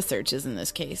a lot of searches in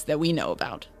this case that we know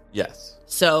about. Yes.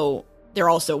 So they're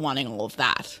also wanting all of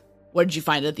that. What did you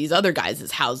find at these other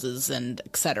guys' houses and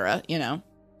et cetera, you know?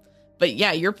 But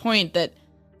yeah, your point that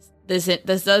this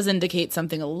does indicate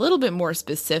something a little bit more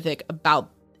specific about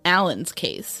Allen's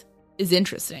case is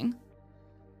interesting.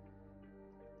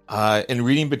 In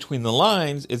reading between the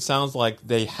lines, it sounds like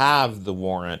they have the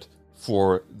warrant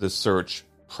for the search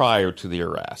prior to the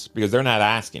arrest because they're not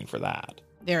asking for that.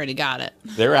 They already got it.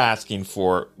 They're asking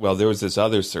for, well, there was this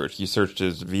other search. You searched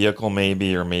his vehicle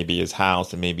maybe, or maybe his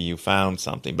house, and maybe you found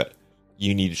something, but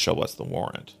you need to show us the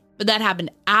warrant. But that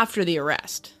happened after the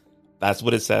arrest. That's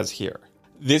what it says here.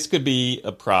 This could be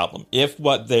a problem if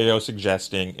what they are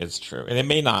suggesting is true, and it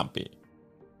may not be.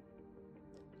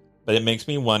 But it makes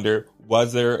me wonder,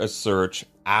 was there a search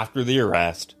after the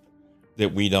arrest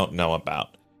that we don't know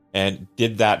about? And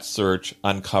did that search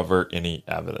uncover any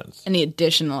evidence? Any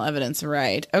additional evidence,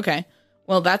 right. Okay.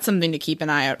 Well, that's something to keep an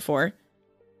eye out for.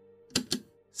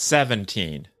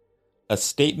 17. A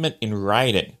statement in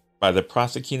writing by the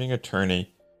prosecuting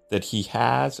attorney that he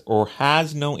has or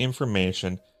has no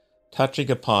information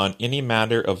touching upon any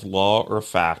matter of law or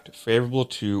fact favorable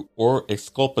to or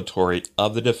exculpatory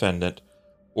of the defendant,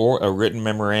 or a written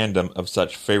memorandum of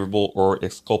such favorable or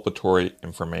exculpatory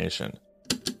information.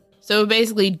 So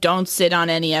basically, don't sit on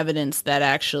any evidence that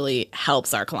actually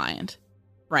helps our client,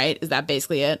 right? Is that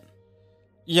basically it?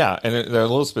 Yeah, and there are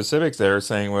little specifics there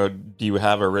saying, well, do you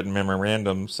have a written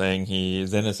memorandum saying he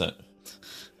is innocent?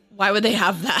 Why would they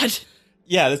have that?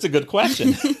 Yeah, that's a good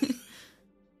question.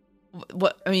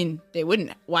 What? I mean, they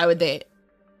wouldn't. Why would they?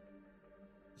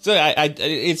 So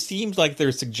it seems like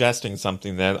they're suggesting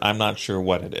something that I'm not sure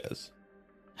what it is.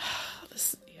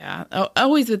 Yeah,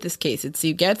 always with this case, it's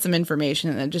you get some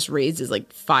information and it just raises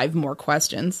like 5 more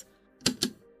questions.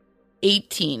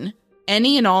 18.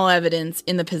 Any and all evidence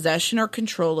in the possession or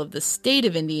control of the state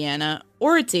of Indiana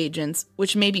or its agents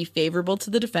which may be favorable to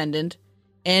the defendant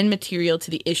and material to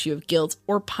the issue of guilt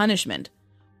or punishment,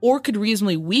 or could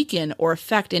reasonably weaken or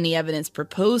affect any evidence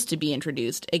proposed to be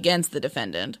introduced against the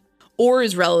defendant, or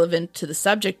is relevant to the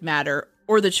subject matter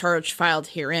or the charge filed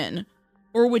herein,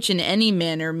 or which in any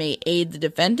manner may aid the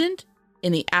defendant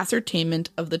in the ascertainment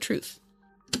of the truth.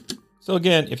 So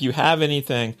again, if you have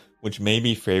anything which may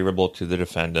be favorable to the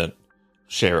defendant,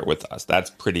 share it with us. That's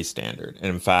pretty standard.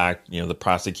 And in fact, the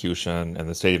prosecution and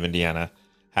the state of Indiana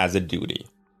has a duty.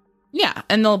 Yeah,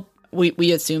 and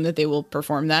we assume that they will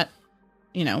perform that,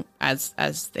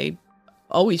 as they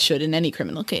always should in any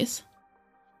criminal case.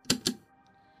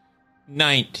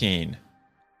 19.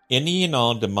 Any and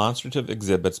all demonstrative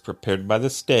exhibits prepared by the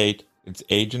state, its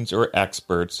agents or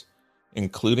experts,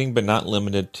 including but not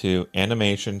limited to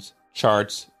animations,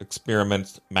 charts,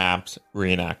 experiments, maps,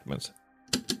 reenactments.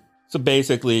 So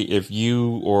basically, if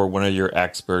you or one of your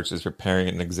experts is preparing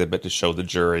an exhibit to show the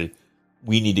jury,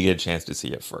 we need to get a chance to see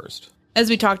it first. As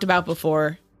we talked about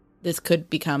before, this could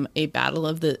become a battle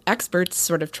of the experts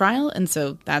sort of trial, and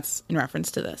so that's in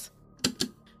reference to this.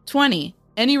 20.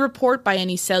 Any report by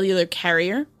any cellular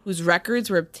carrier whose records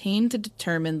were obtained to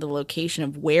determine the location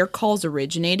of where calls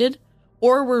originated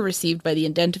or were received by the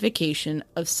identification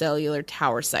of cellular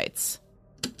tower sites.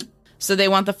 So they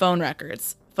want the phone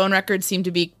records. Phone records seem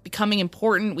to be becoming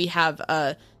important. We have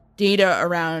data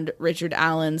around Richard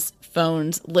Allen's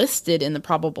phones listed in the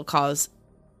probable cause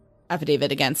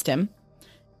affidavit against him.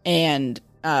 And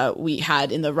we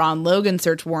had in the Ron Logan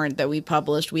search warrant that we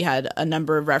published, we had a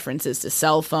number of references to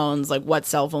cell phones, like what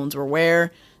cell phones were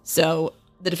where. So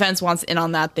the defense wants in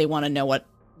on that. They want to know what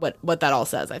that all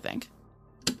says, I think.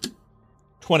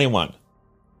 21.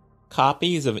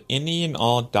 Copies of any and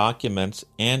all documents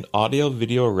and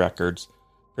audio-video records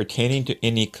pertaining to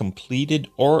any completed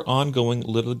or ongoing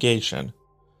litigation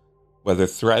whether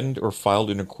threatened or filed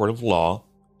in a court of law,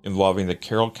 involving the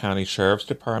Carroll County Sheriff's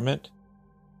Department,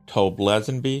 Tobe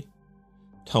Leazenby,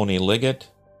 Tony Liggett,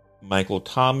 Michael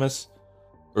Thomas,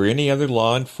 or any other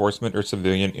law enforcement or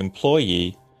civilian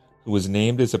employee who was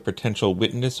named as a potential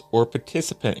witness or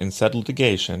participant in said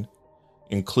litigation,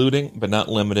 including but not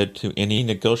limited to any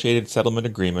negotiated settlement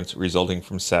agreements resulting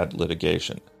from said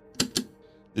litigation.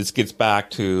 This gets back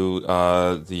to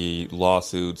the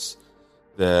lawsuits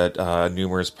that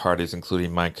numerous parties,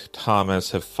 including Mike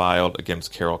Thomas, have filed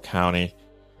against Carroll County.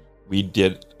 We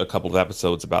did a couple of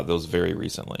episodes about those very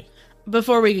recently.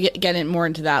 Before we get in more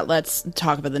into that, let's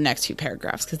talk about the next few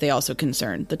paragraphs because they also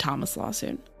concern the Thomas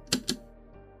lawsuit.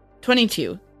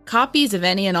 22. Copies of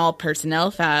any and all personnel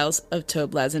files of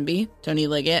Tobe Leazenby, Tony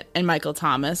Liggett, and Michael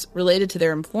Thomas related to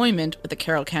their employment with the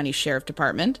Carroll County Sheriff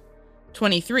Department.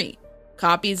 23.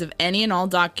 Copies of any and all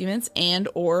documents and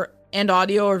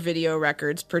audio or video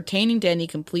records pertaining to any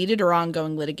completed or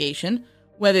ongoing litigation,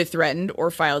 whether threatened or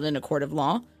filed in a court of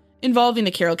law, involving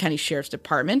the Carroll County Sheriff's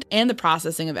Department and the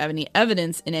processing of any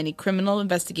evidence in any criminal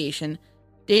investigation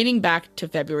dating back to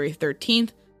February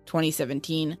 13th,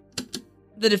 2017.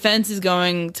 The defense is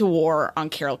going to war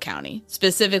on Carroll County,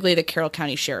 specifically the Carroll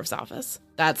County Sheriff's Office.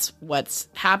 That's what's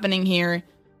happening here.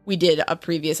 We did a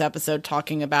previous episode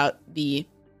talking about the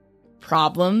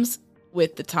problems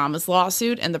with the Thomas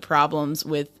lawsuit and the problems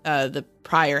with the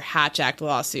prior Hatch Act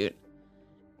lawsuit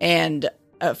and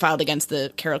filed against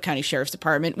the Carroll County Sheriff's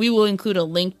Department. We will include a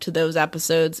link to those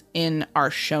episodes in our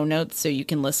show notes so you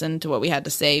can listen to what we had to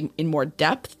say in more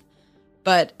depth.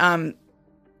 But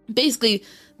basically,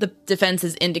 the defense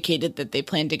has indicated that they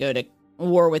plan to go to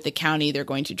war with the county. They're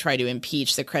going to try to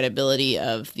impeach the credibility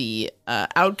of the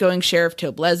outgoing sheriff,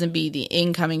 Tobe Leazenby, the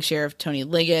incoming sheriff, Tony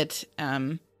Liggett.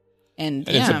 And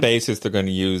as a basis, they're going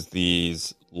to use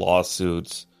these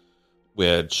lawsuits,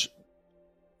 which,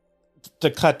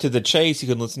 to cut to the chase, you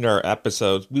can listen to our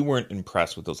episodes. We weren't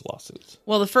impressed with those lawsuits.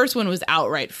 Well, the first one was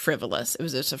outright frivolous. It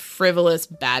was just a frivolous,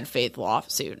 bad faith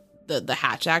lawsuit. The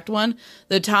Hatch Act one.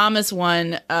 The Thomas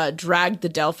one dragged the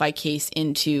Delphi case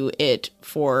into it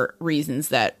for reasons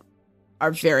that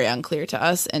are very unclear to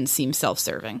us and seem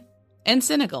self-serving and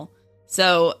cynical.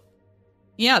 So,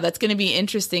 yeah, that's going to be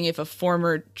interesting if a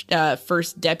former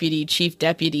first deputy, chief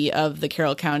deputy of the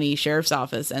Carroll County Sheriff's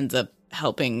Office ends up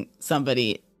helping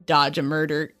somebody dodge a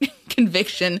murder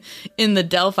conviction in the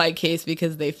Delphi case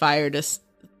because they filed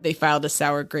a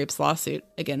sour grapes lawsuit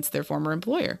against their former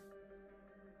employer.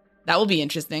 That will be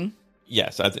interesting.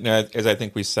 Yes, as I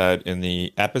think we said in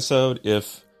the episode,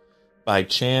 if by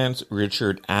chance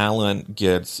Richard Allen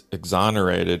gets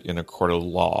exonerated in a court of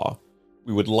law,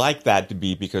 we would like that to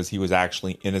be because he was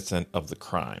actually innocent of the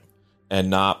crime and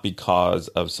not because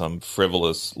of some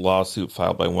frivolous lawsuit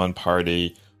filed by one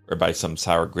party or by some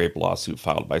sour grape lawsuit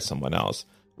filed by someone else,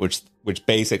 which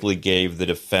basically gave the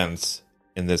defense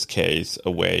in this case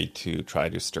a way to try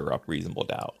to stir up reasonable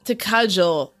doubt. To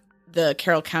cudgel the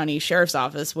Carroll County Sheriff's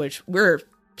Office, which we're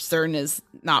certain is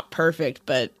not perfect,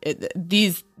 but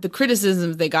the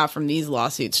criticisms they got from these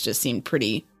lawsuits just seemed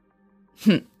pretty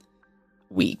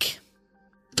weak.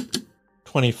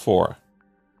 24.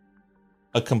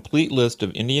 A complete list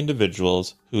of any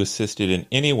individuals who assisted in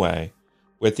any way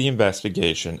with the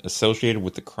investigation associated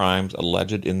with the crimes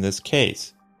alleged in this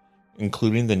case,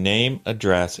 including the name,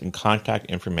 address, and contact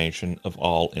information of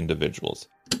all individuals.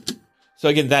 So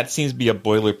again, that seems to be a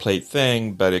boilerplate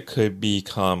thing, but it could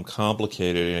become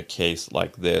complicated in a case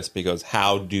like this because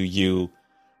how do you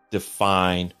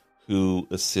define who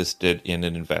assisted in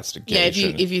an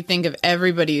investigation? Yeah, if you think of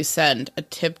everybody who sent a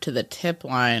tip to the tip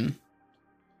line,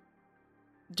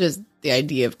 just the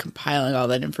idea of compiling all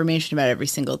that information about every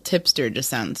single tipster just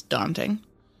sounds daunting.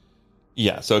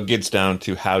 Yeah, so it gets down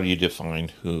to how do you define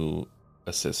who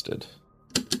assisted?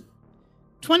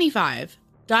 25.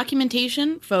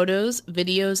 Documentation, photos,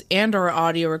 videos, and or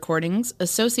audio recordings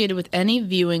associated with any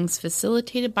viewings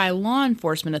facilitated by law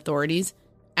enforcement authorities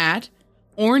at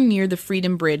or near the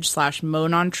Freedom Bridge /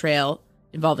 Monon Trail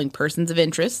involving persons of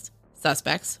interest,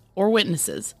 suspects, or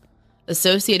witnesses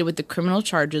associated with the criminal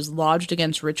charges lodged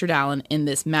against Richard Allen in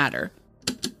this matter.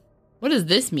 What does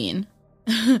this mean?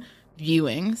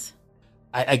 Viewings.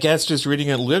 I guess just reading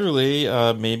it literally,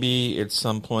 maybe at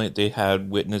some point they had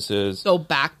witnesses go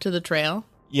back to the trail.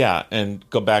 Yeah, and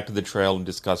go back to the trail and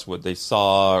discuss what they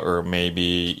saw, or maybe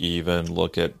even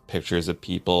look at pictures of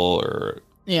people, or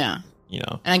yeah, you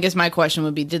know. And I guess my question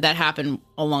would be: did that happen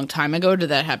a long time ago? Or did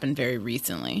that happen very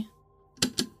recently?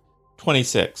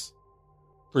 26.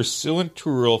 Pursuant to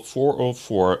Rule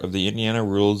 404 of the Indiana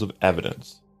Rules of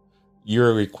Evidence, you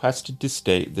are requested to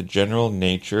state the general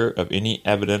nature of any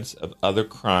evidence of other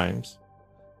crimes,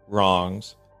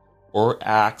 wrongs, or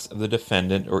acts of the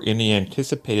defendant or any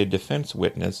anticipated defense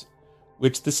witness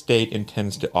which the state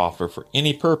intends to offer for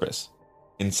any purpose,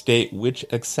 and state which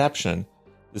exception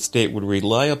the state would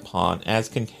rely upon as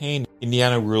contained in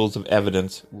Indiana Rules of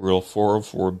Evidence, Rule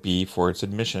 404B, for its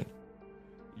admission.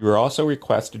 You are also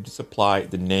requested to supply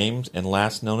the names and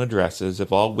last known addresses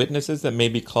of all witnesses that may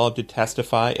be called to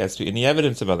testify as to any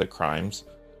evidence of other crimes,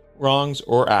 wrongs,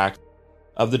 or acts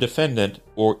of the defendant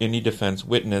or any defense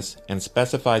witness, and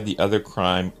specify the other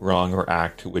crime, wrong, or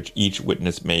act to which each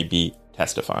witness may be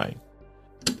testifying.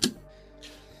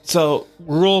 So,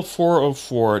 Rule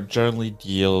 404 generally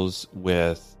deals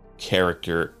with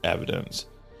character evidence.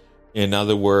 In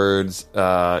other words,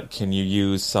 can you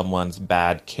use someone's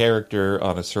bad character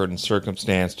on a certain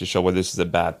circumstance to show whether this is a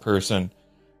bad person?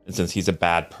 And since he's a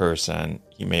bad person,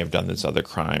 he may have done this other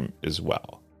crime as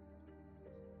well.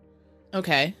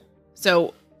 Okay.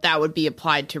 So that would be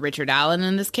applied to Richard Allen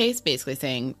in this case, basically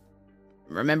saying,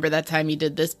 remember that time you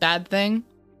did this bad thing?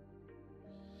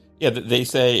 Yeah, they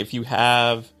say if you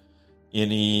have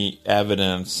any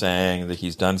evidence saying that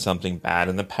he's done something bad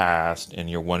in the past and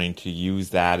you're wanting to use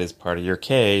that as part of your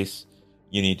case,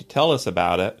 you need to tell us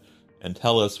about it and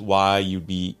tell us why you'd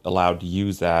be allowed to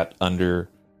use that under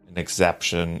an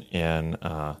exception in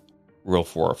Rule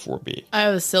 404B. I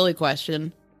have a silly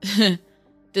question.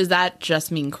 Does that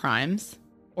just mean crimes?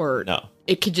 Or no,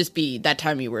 it could just be that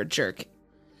time you were a jerk?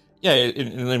 Yeah,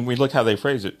 and then we look how they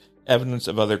phrase it. Evidence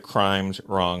of other crimes,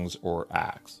 wrongs, or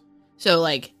acts. So,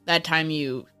 like, that time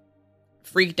you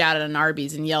freaked out at an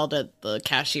Arby's and yelled at the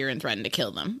cashier and threatened to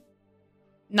kill them.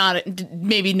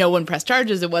 Maybe no one pressed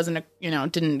charges. It wasn't,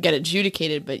 didn't get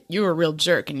adjudicated, but you were a real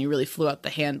jerk and you really flew out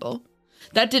the handle.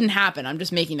 That didn't happen. I'm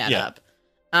just making that up.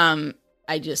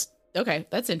 Okay,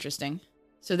 that's interesting.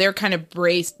 So they're kind of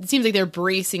braced. It seems like they're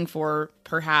bracing for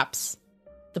perhaps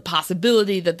the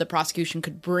possibility that the prosecution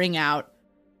could bring out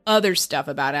other stuff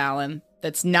about Allen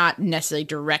that's not necessarily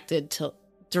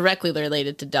directly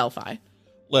related to Delphi.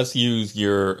 Let's use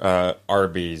your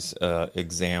Arby's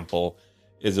example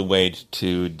as a way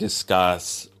to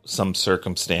discuss some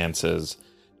circumstances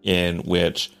in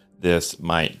which this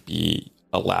might be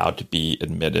allowed to be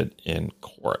admitted in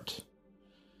court.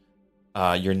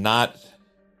 So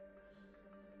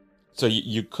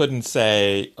you couldn't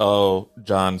say, oh,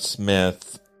 John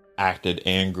Smith acted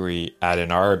angry at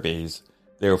an Arby's,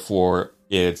 therefore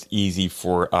it's easy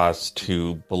for us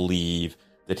to believe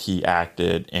that he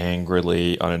acted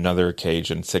angrily on another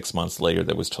occasion 6 months later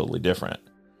that was totally different.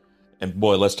 And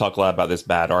boy, let's talk a lot about this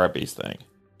bad Arby's thing.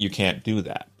 You can't do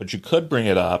that. But you could bring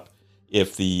it up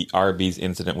if the Arby's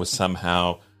incident was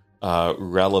somehow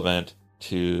relevant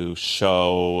to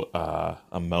show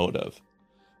a motive.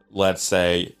 Let's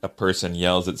say a person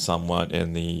yells at someone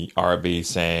in the Arby's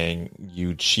saying,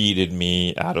 you cheated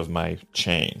me out of my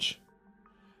change.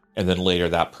 And then later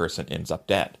that person ends up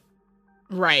dead.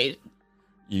 Right.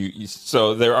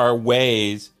 So there are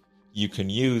ways you can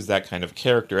use that kind of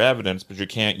character evidence, but you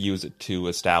can't use it to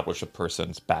establish a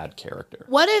person's bad character.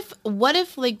 What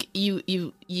if like you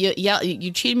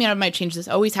cheated me out of my change? This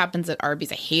always happens at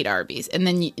Arby's. I hate Arby's. And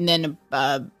then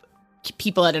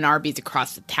people at an Arby's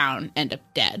across the town end up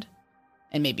dead.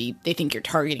 And maybe they think you're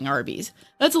targeting Arby's.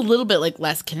 That's a little bit like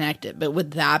less connected, but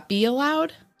would that be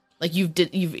allowed? Like you've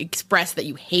expressed that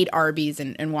you hate Arby's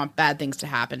and want bad things to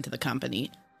happen to the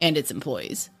company and its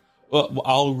employees. Well,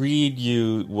 I'll read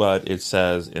you what it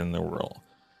says in the rule.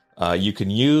 You can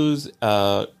use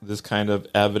this kind of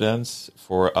evidence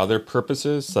for other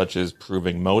purposes, such as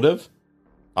proving motive,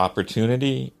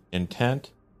 opportunity, intent,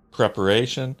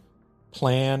 preparation,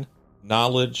 plan,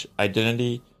 knowledge,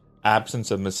 identity,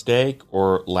 absence of mistake,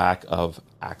 or lack of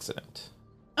accident.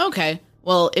 Okay.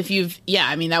 Well,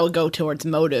 that would go towards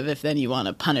motive if then you want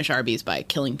to punish Arby's by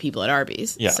killing people at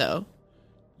Arby's. Yeah. So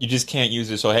you just can't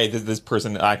use it. So, hey, this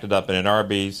person acted up in an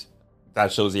Arby's.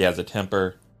 That shows he has a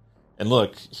temper. And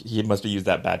look, he must have used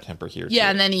that bad temper here. Yeah, too.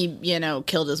 and then he,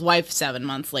 killed his wife 7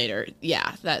 months later.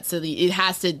 Yeah, there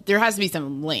has to be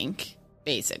some link,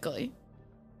 basically.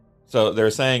 So they're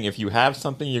saying if you have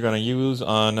something you're going to use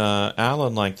on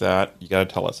Allen like that, you got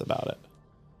to tell us about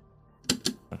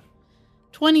it.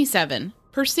 27.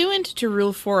 Pursuant to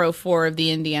Rule 404 of the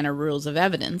Indiana Rules of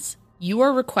Evidence, you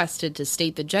are requested to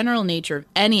state the general nature of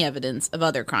any evidence of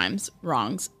other crimes,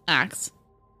 wrongs, acts,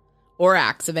 or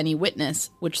acts of any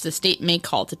witness which the state may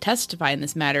call to testify in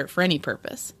this matter for any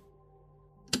purpose.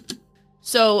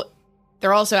 So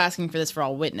they're also asking for this for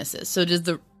all witnesses. So does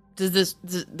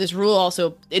this rule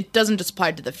also, it doesn't just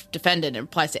apply to the defendant, it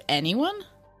applies to anyone?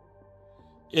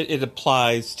 It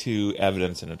applies to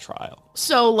evidence in a trial.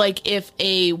 So, like, if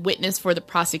a witness for the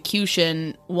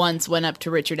prosecution once went up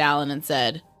to Richard Allen and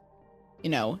said, you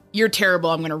know, you're terrible,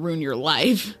 I'm going to ruin your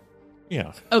life.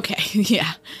 Yeah. Okay,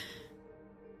 yeah.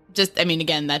 Just, I mean,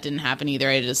 again, that didn't happen either.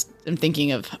 I just am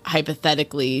thinking of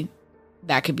hypothetically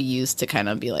that could be used to kind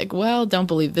of be like, well, don't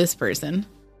believe this person.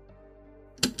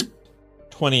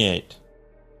 28.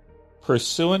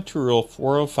 Pursuant to Rule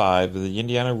 405 of the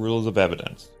Indiana Rules of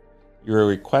Evidence, you are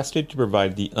requested to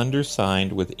provide the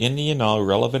undersigned with any and all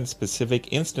relevant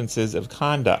specific instances of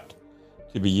conduct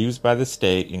to be used by the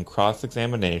state in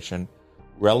cross-examination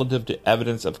relative to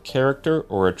evidence of character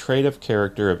or a trait of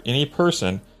character of any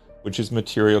person which is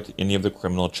material to any of the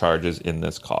criminal charges in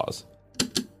this cause. So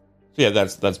yeah,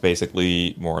 that's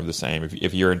basically more of the same.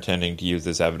 If you're intending to use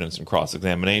this evidence in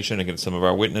cross-examination against some of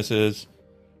our witnesses,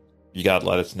 you got to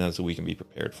let us know so we can be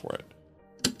prepared for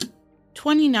it.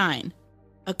 29.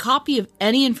 A copy of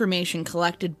any information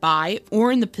collected by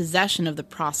or in the possession of the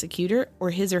prosecutor or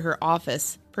his or her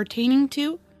office pertaining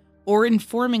to or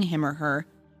informing him or her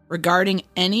regarding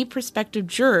any prospective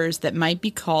jurors that might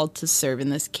be called to serve in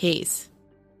this case.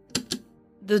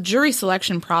 The jury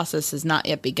selection process has not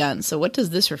yet begun, so what does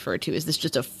this refer to? Is this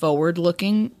just a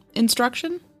forward-looking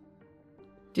instruction?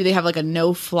 Do they have like a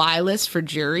no-fly list for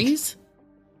juries?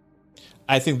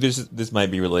 I think this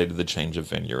might be related to the change of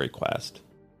venue request.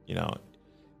 You know,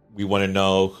 we want to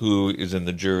know who is in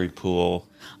the jury pool.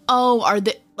 Oh, are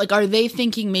they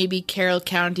thinking maybe Carroll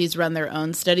counties run their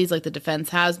own studies like the defense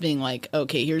has, being like,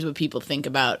 okay, here's what people think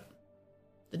about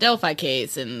the Delphi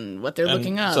case and what they're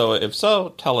looking up. So if so,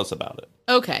 tell us about it.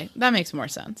 Okay, that makes more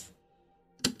sense.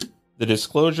 The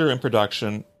disclosure and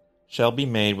production shall be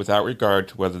made without regard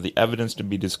to whether the evidence to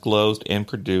be disclosed and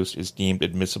produced is deemed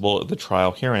admissible at the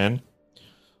trial herein.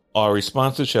 All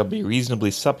responses shall be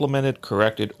reasonably supplemented,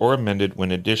 corrected, or amended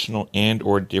when additional and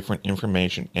or different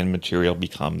information and material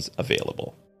becomes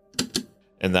available.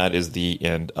 And that is the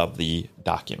end of the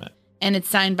document. And it's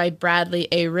signed by Bradley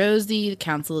A. Rosie,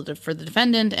 counsel for the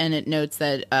defendant, and it notes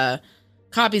that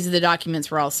copies of the documents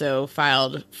were also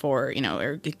filed for,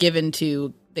 or given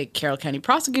to the Carroll County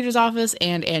Prosecutor's Office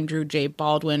and Andrew J.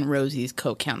 Baldwin, Rosie's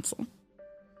co-counsel.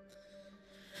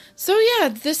 So yeah,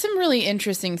 there's some really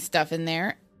interesting stuff in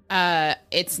there.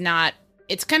 It's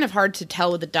kind of hard to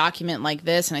tell with a document like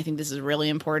this, and I think this is really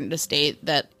important to state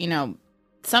that,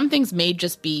 some things may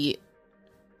just be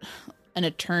an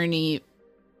attorney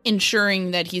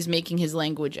ensuring that he's making his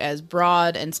language as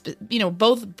broad and,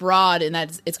 both broad in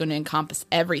that it's going to encompass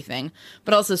everything,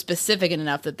 but also specific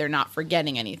enough that they're not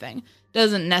forgetting anything.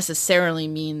 Doesn't necessarily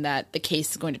mean that the case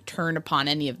is going to turn upon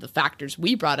any of the factors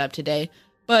we brought up today,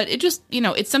 but it just,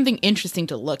 it's something interesting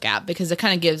to look at because it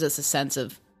kind of gives us a sense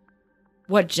of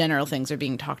what general things are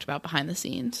being talked about behind the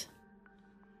scenes.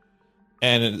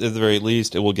 And at the very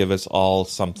least, it will give us all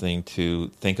something to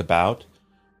think about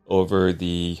over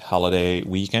the holiday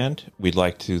weekend. We'd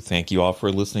like to thank you all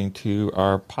for listening to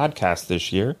our podcast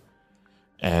this year,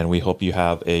 and we hope you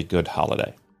have a good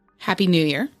holiday. Happy New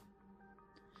Year.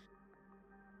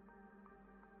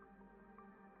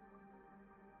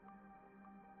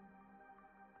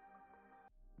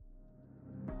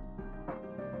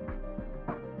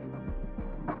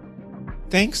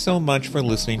 Thanks so much for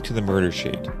listening to The Murder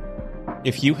Sheet.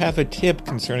 If you have a tip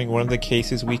concerning one of the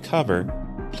cases we cover,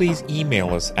 please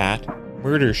email us at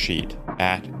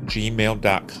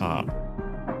murdersheet@gmail.com.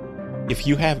 If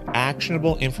you have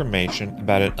actionable information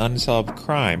about an unsolved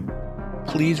crime,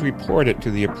 please report it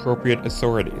to the appropriate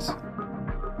authorities.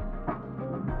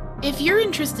 If you're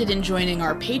interested in joining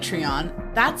our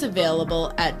Patreon, that's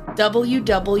available at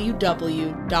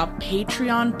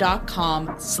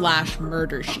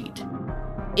www.patreon.com/murdersheet.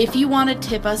 If you want to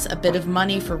tip us a bit of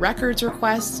money for records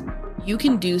requests, you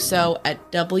can do so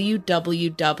at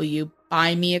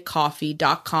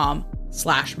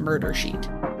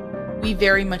www.buymeacoffee.com/murdersheet. We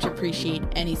very much appreciate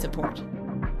any support.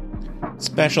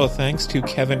 Special thanks to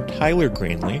Kevin Tyler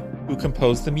Greenlee, who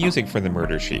composed the music for The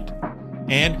Murder Sheet,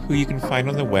 and who you can find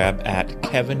on the web at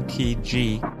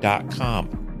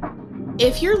kevintg.com.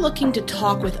 If you're looking to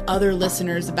talk with other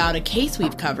listeners about a case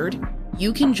we've covered,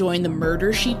 you can join the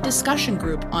Murder Sheet discussion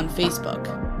group on Facebook.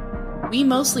 We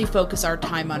mostly focus our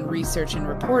time on research and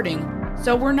reporting,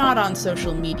 so we're not on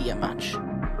social media much.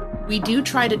 We do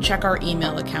try to check our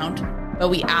email account, but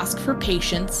we ask for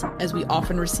patience as we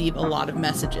often receive a lot of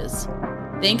messages.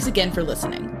 Thanks again for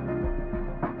listening.